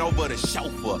sending over the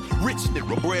chauffeur. Rich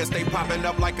nigga, bread stay popping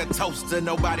up like a toaster.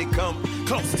 Nobody come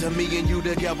close to me and you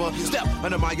together. Step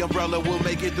under my umbrella, we'll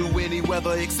make it through any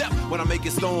weather, except when I make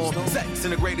it storm. Sex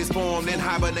in the greatest form, then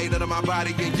hibernate under my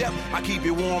body. And yep, I keep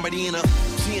it warm and in a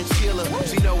chinchilla.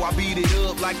 She know I beat it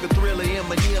up like the Thriller in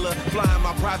Manila. Flying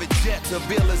my private jet to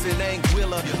villas in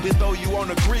Anguilla. Then throw you on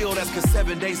the grill, that's 'cause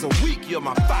 7 days a week you're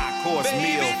my 5-course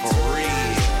meal for real.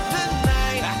 The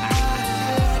night I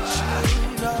let you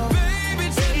know. Baby,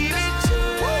 tonight,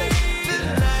 the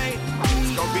night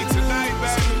It's gonna be tonight,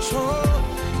 baby. control.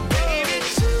 Baby,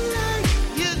 tonight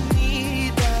you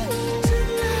need that.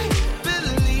 Tonight,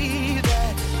 believe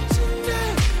that.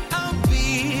 Tonight I'll be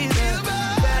the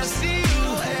best you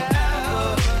ever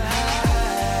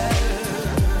had.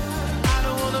 I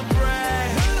don't wanna brag,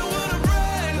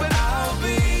 but I'll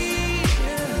be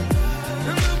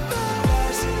the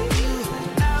best you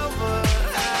ever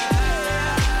had.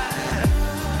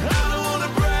 I don't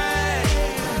wanna brag,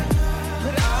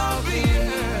 but I'll be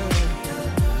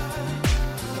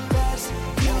the best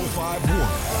you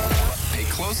 1051. Pay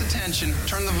close attention.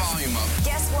 Turn the volume up.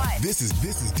 Guess what? This is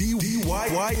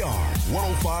DYR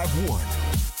 1051.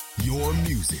 Your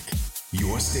music,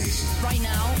 your station. Right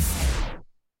now.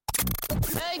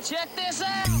 Hey, check this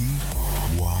out.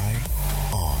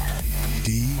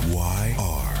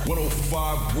 DYR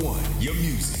 1051. Your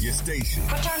music, your station.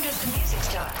 What time does the music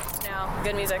start? Now,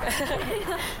 good music.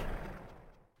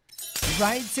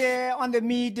 Right on the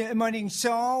mid-morning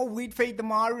show with Faith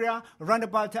Maria, round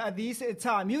about this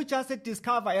time. You just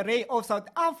discover an array of South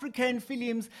African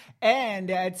films and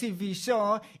TV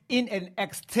show in an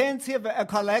extensive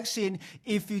collection.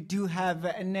 If you do have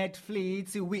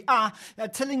Netflix, we are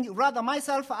telling you, rather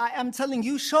myself, I am telling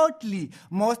you shortly,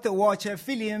 most watch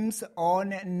films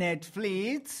on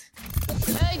Netflix.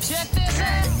 Hey, check this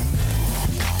out.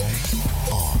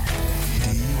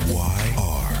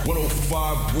 DYR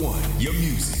 1051. Your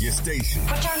music, your station.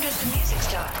 What time does the music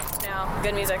start? Now,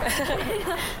 good music.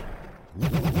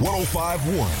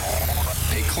 1051.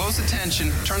 Pay close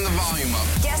attention. Turn the volume up.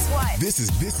 Guess what? This is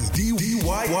DYR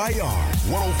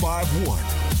 1051.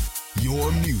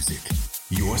 Your music,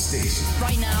 your station.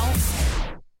 Right now.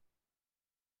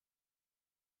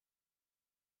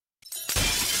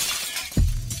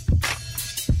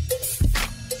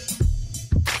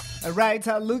 Right,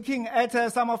 looking at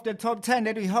some of the top 10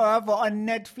 that we have on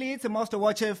Netflix, most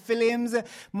watched films,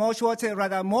 most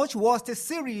watched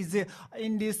series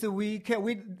in this week,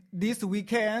 with this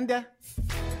weekend.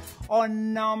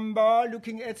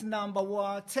 Looking at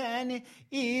number 10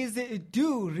 is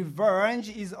Do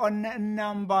Revenge is on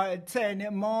number 10.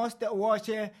 Most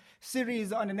watched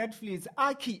series on Netflix,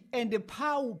 Aki and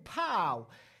Pow Pow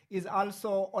is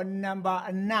also on number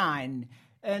 9.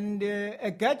 And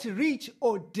Get Rich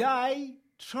or Die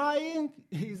Trying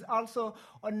is also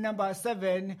on number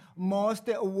 7. Most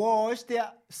watched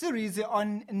series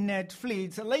on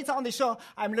Netflix. Later on the show,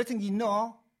 I'm letting you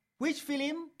know which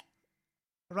film,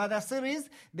 rather series,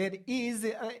 that is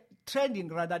trending,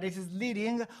 rather, that is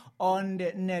leading on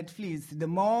the Netflix. The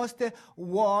most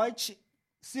watched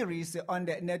series on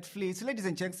the Netflix. Ladies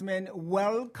and gentlemen,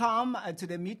 welcome to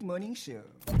the Mid-Morning Show.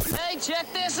 Hey,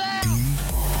 check this out.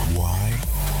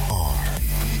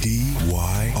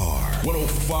 DYR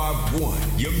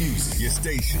 105.1, your music, your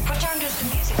station. What time does the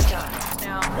music start?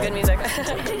 Now, good music.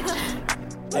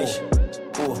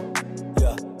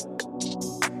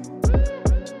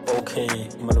 Okay,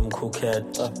 Madam Cookhead,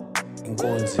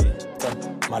 Nkonzi,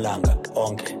 Malanga,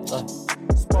 Onke.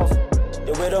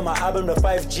 You wait on my album, the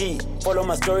 5G. Follow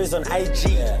my stories on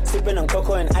IG. Sipping on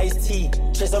cocoa and iced tea.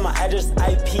 Trace on my address,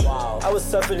 IP. I was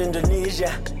surfing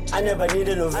Indonesia. I never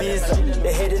needed no visa.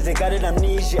 The haters, they got an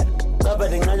amnesia.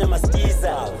 Covered in Anya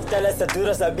Mastiza. Tell us to do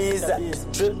this, Abiza.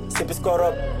 Drip, sip it, score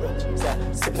up.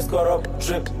 Sip it, score up.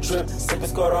 Drip, drip, sip it,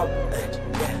 score up.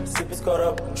 Sip it, score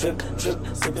up. Drip, drip,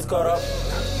 sip it, score up.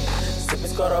 Sip it,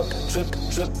 score up. Drip,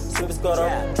 drip, sip it, score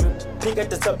up. Drip. Peek at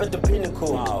the top at the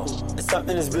pinnacle. Wow. It's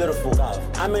something that's beautiful. Wow.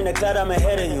 I'm in the cloud, I'm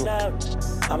ahead of you.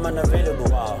 I'm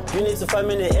unavailable. Wow. You need to find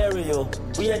me in the area.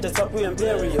 We at the top, we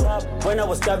imperial. When I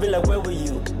was starving, like where were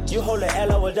you? You hold the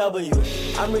L, I will W.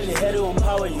 I'm really here to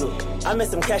empower you. I made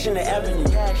some cash in the avenue.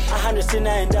 I understand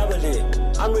I ain't double it.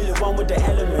 I'm really one with the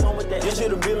element. You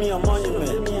shouldn't build me a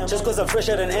monument. Just cause I'm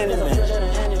fresher than enemy.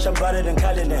 I'm better than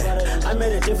Kalinet. I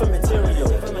made a different material.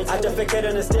 I defecate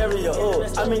in the stereo. Oh,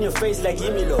 I'm in your face like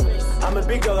Yimilo. I'm a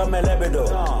big dog, I'm a Labrador.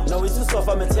 No, it's too soft,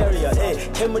 I'm a terrier. Hey,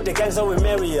 came with the gang, so we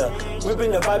marry her. We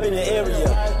bring the vibe in the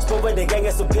area. Spoke with the gang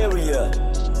is superior.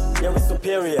 Yeah, we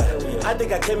superior. I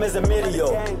think I came as a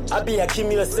meteor. I be a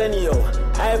Kimi or Senio.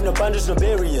 I have no boundaries, no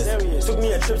barriers. Took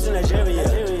me a trip to Nigeria.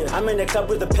 I'm in the club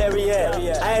with the Perrier.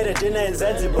 I had a dinner in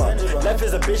Zanzibar. Life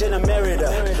is a bitch and I married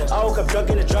her. I woke up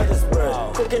drunk in the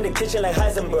Drakensberg. Cook in the kitchen like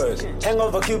Heisenberg.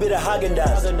 Hangover cube at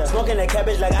Häagen-Dazs. Smoking that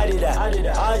cabbage like Adidas.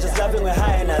 I was just laughing with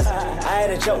highness. I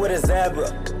had a chat with a zebra.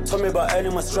 Told me about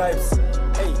earning my stripes.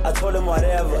 I told him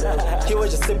whatever. He was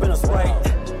just sipping on Sprite.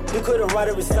 You couldn't write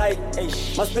or recite.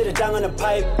 Must spit it down on the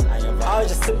pipe. I was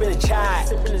just sipping a chai.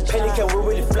 Pelican will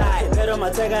really fly. Head on my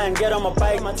tiger and get on my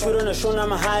bike. Shoot on the shoe,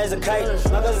 I'm high as a kite.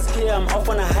 My girls is clear, I'm off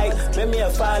on a hike. Made me a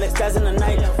fire like stars in the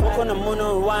night. Walk on the moon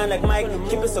and rewind like Mike.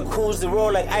 Keep it so cool, the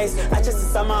roll like ice. I just in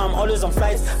summer, I'm always on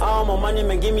flights. I want more money,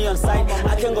 man, give me on sight.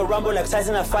 I can go rumble like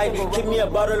Tyson a fight. Keep me a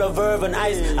bottle of verve and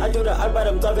ice. I do the art, but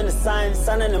I'm driving the sign.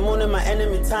 Sun and the moon in my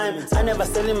enemy time. I never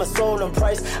selling my soul on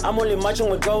price. I'm only marching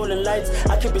with golden lights.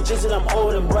 I keep it jizzle, I'm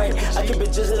old and bright. I keep it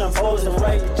jizzle, I'm old and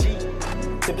right.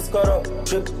 Sip it, score up,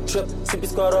 drip, drip, sip it,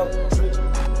 score up, drip,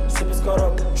 sip it, score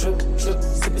up, drip, drip,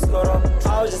 sip it, score up.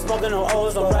 I was just smoking on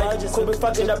O's, alright. Could be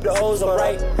fucking up the O's,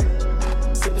 alright.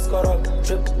 Sip it, score up,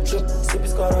 drip, drip, sip it,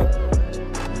 score up.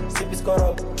 Sip it, score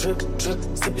up, drip, drip,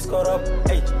 sip it, score up.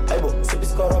 Hey, hey, bo, sip it,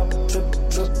 score up, drip,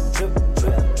 drip, drip,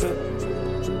 drip, drip.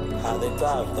 How they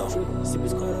thrive though. Sip it,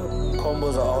 score up.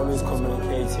 Combos are always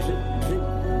communicating.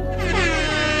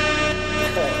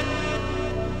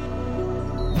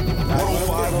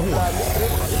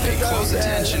 Pay close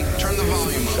attention. Turn the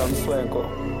volume up. I'm Swanko.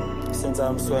 Since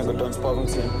I'm Swanko, don't spoken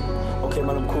to him. Okay,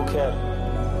 man, I'm cool cat.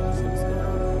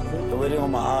 You're waiting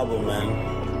on my album,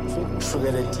 man.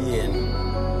 Sugar the DN.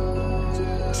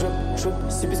 Drip,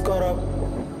 drip, sip is caught up.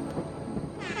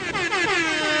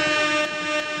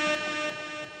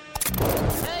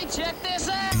 Hey, check this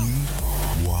out.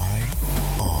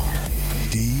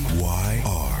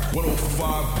 DYR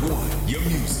 105.1, your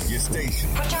music, your station.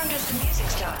 What time does the music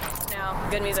start? Now,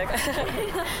 good music.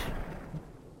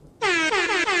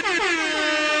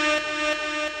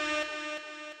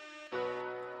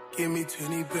 Give me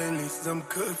 20 Bentleys, 'cause I'm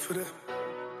good for that.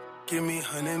 Give me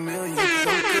 100 million, 'cause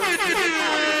I'm good for that.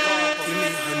 Give me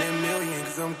 100 million,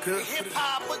 'cause I'm good for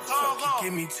that.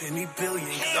 Give me 20 billion,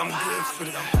 'cause I'm good for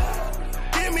that.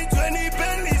 Give me 20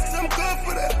 Bentleys, 'cause I'm good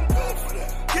for that.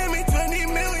 Give me 20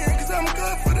 million, 'cause I'm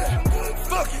good for that.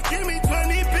 Fuck it, give me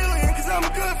 20 billion, 'cause I'm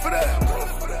good for that.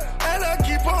 And I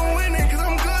keep on winning, 'cause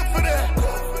I'm good for that.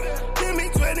 Give me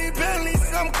 20 Bentleys,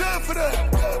 'cause I'm good for that.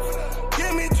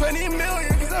 Give me 20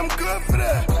 million, 'cause I'm good for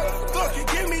that. Fuck it,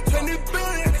 give me 20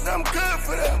 billion, 'cause I'm good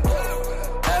for that.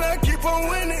 And I keep on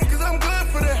winning, 'cause I'm good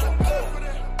for that.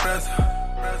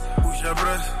 Who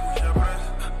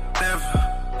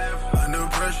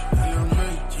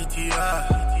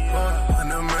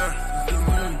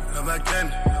again.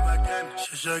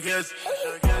 Shush, I guess.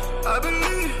 I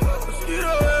believe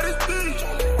mosquito at his beach.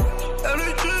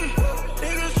 LG,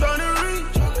 niggas tryna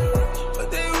reach. But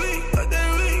they weak, all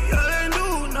they do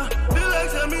now. Feel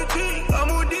like MET, I'm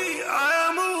OD, I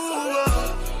am over.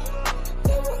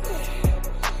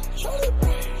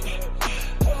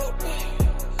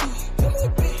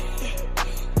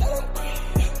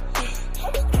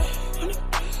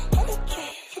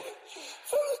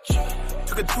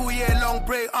 Took a 2-year-long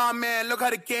break, oh man, look how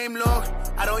the game look.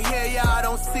 I don't hear y'all, I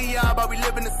don't see y'all, but we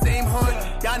live in the same hood.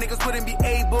 Y'all niggas wouldn't be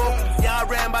able, y'all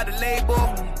ran by the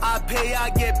label. I pay, I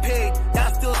get paid,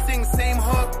 y'all still sing same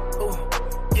hook. Ooh,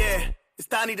 yeah, it's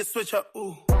time I need to switch up.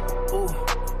 Ooh,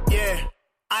 yeah,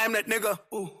 I am that nigga.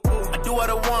 Ooh, I do what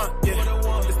I want, yeah,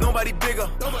 there's nobody bigger.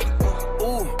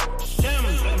 Ooh,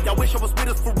 shim, y'all wish I was with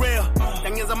us for real.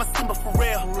 Yang is I'm a Simba for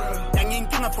real. Yang ain't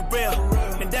king for real.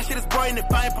 And that shit is boring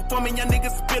if I ain't performing, y'all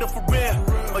niggas is bitter for real.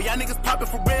 Oh, y'all niggas poppin'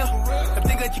 for real. I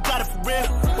think that you got it for real.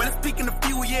 When it's peak in a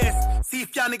few years, see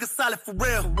if y'all niggas solid for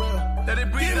real. Let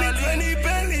it breathe. Give me 20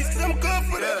 Bentleys, cause I'm good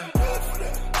for that.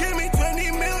 Give me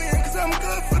 20 million, cause I'm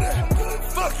good for that.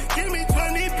 Fuck it, give me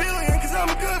 20 billion, cause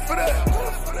I'm good for that.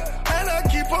 And I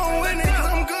keep on winning, cause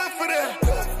I'm good for that.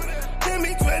 Give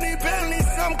me 20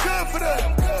 Bentleys, I'm good for that.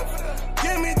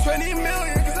 Give me 20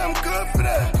 million, cause I'm good for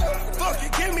that. Fuck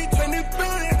it, give me 20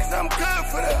 billion, cause I'm good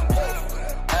for that.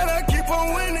 And I keep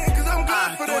on winning, cause I'm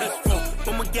good for that.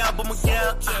 Bumagel,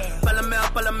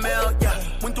 palamel, yeah.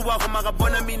 Muntu wako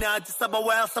makabona mina, ati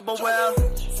sabawell.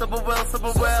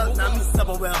 Now me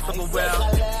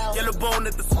sabawell. Yellow bone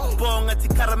at the Super Bowl, ati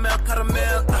caramel,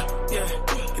 yeah.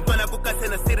 Kintona kukase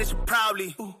na say that you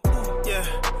proudly, yeah.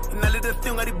 And I let the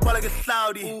thing, I the ball like a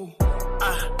cloudy.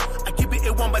 I keep it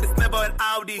A1, but it's never an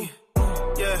Audi.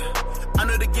 Yeah, I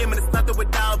know the game and it's nothing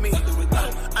without me.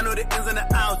 I know the ins and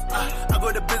the outs. I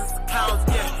go to business accounts.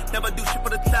 Yeah, never do shit for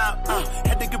the clout.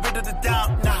 Had to get rid of the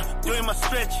doubt. Nah, doing my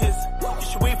stretches. You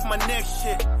should wait for my next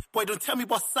shit. Boy, don't tell me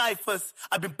about ciphers.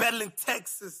 I've been battling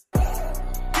Texas.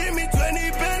 Give me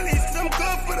 20 Bentleys, cause I'm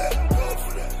good for that.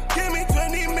 Give me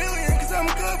 20 million, cause I'm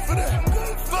good for that.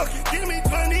 Fuck it, give me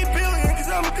 20 billion, cause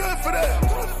I'm good for that.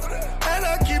 And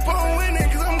I keep on winning,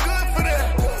 cause I'm good for that.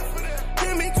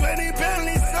 Give me 20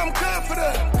 Bentleys, I'm good for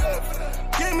that.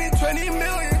 Give me 20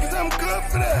 million, cause I'm good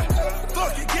for that.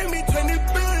 Fuck it, give me 20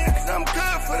 billion, cause I'm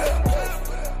good for that.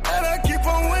 And I keep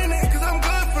on winning, cause I'm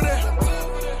good for that.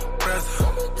 Press,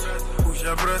 push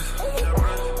your breath.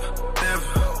 Never,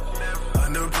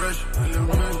 under pressure.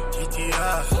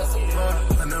 GTI,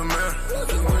 under mirror.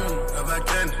 If I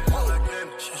can,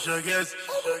 shush, I guess.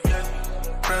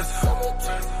 Press,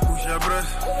 push your breath.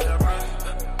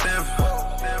 Never,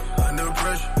 under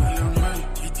pressure.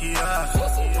 GTI,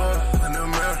 under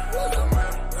mirror.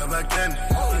 If I can,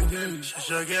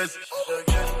 shush, I guess.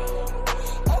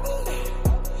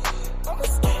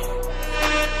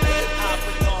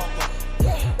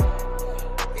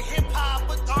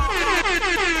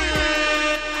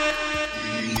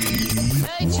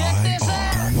 Hey, check this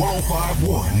out.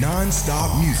 1051 non-stop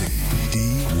music.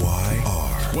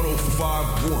 DYR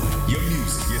 1051. Your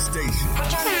music, your station.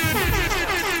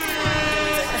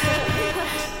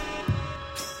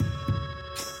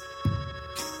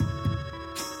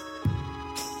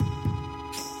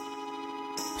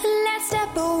 Let's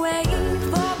step away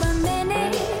for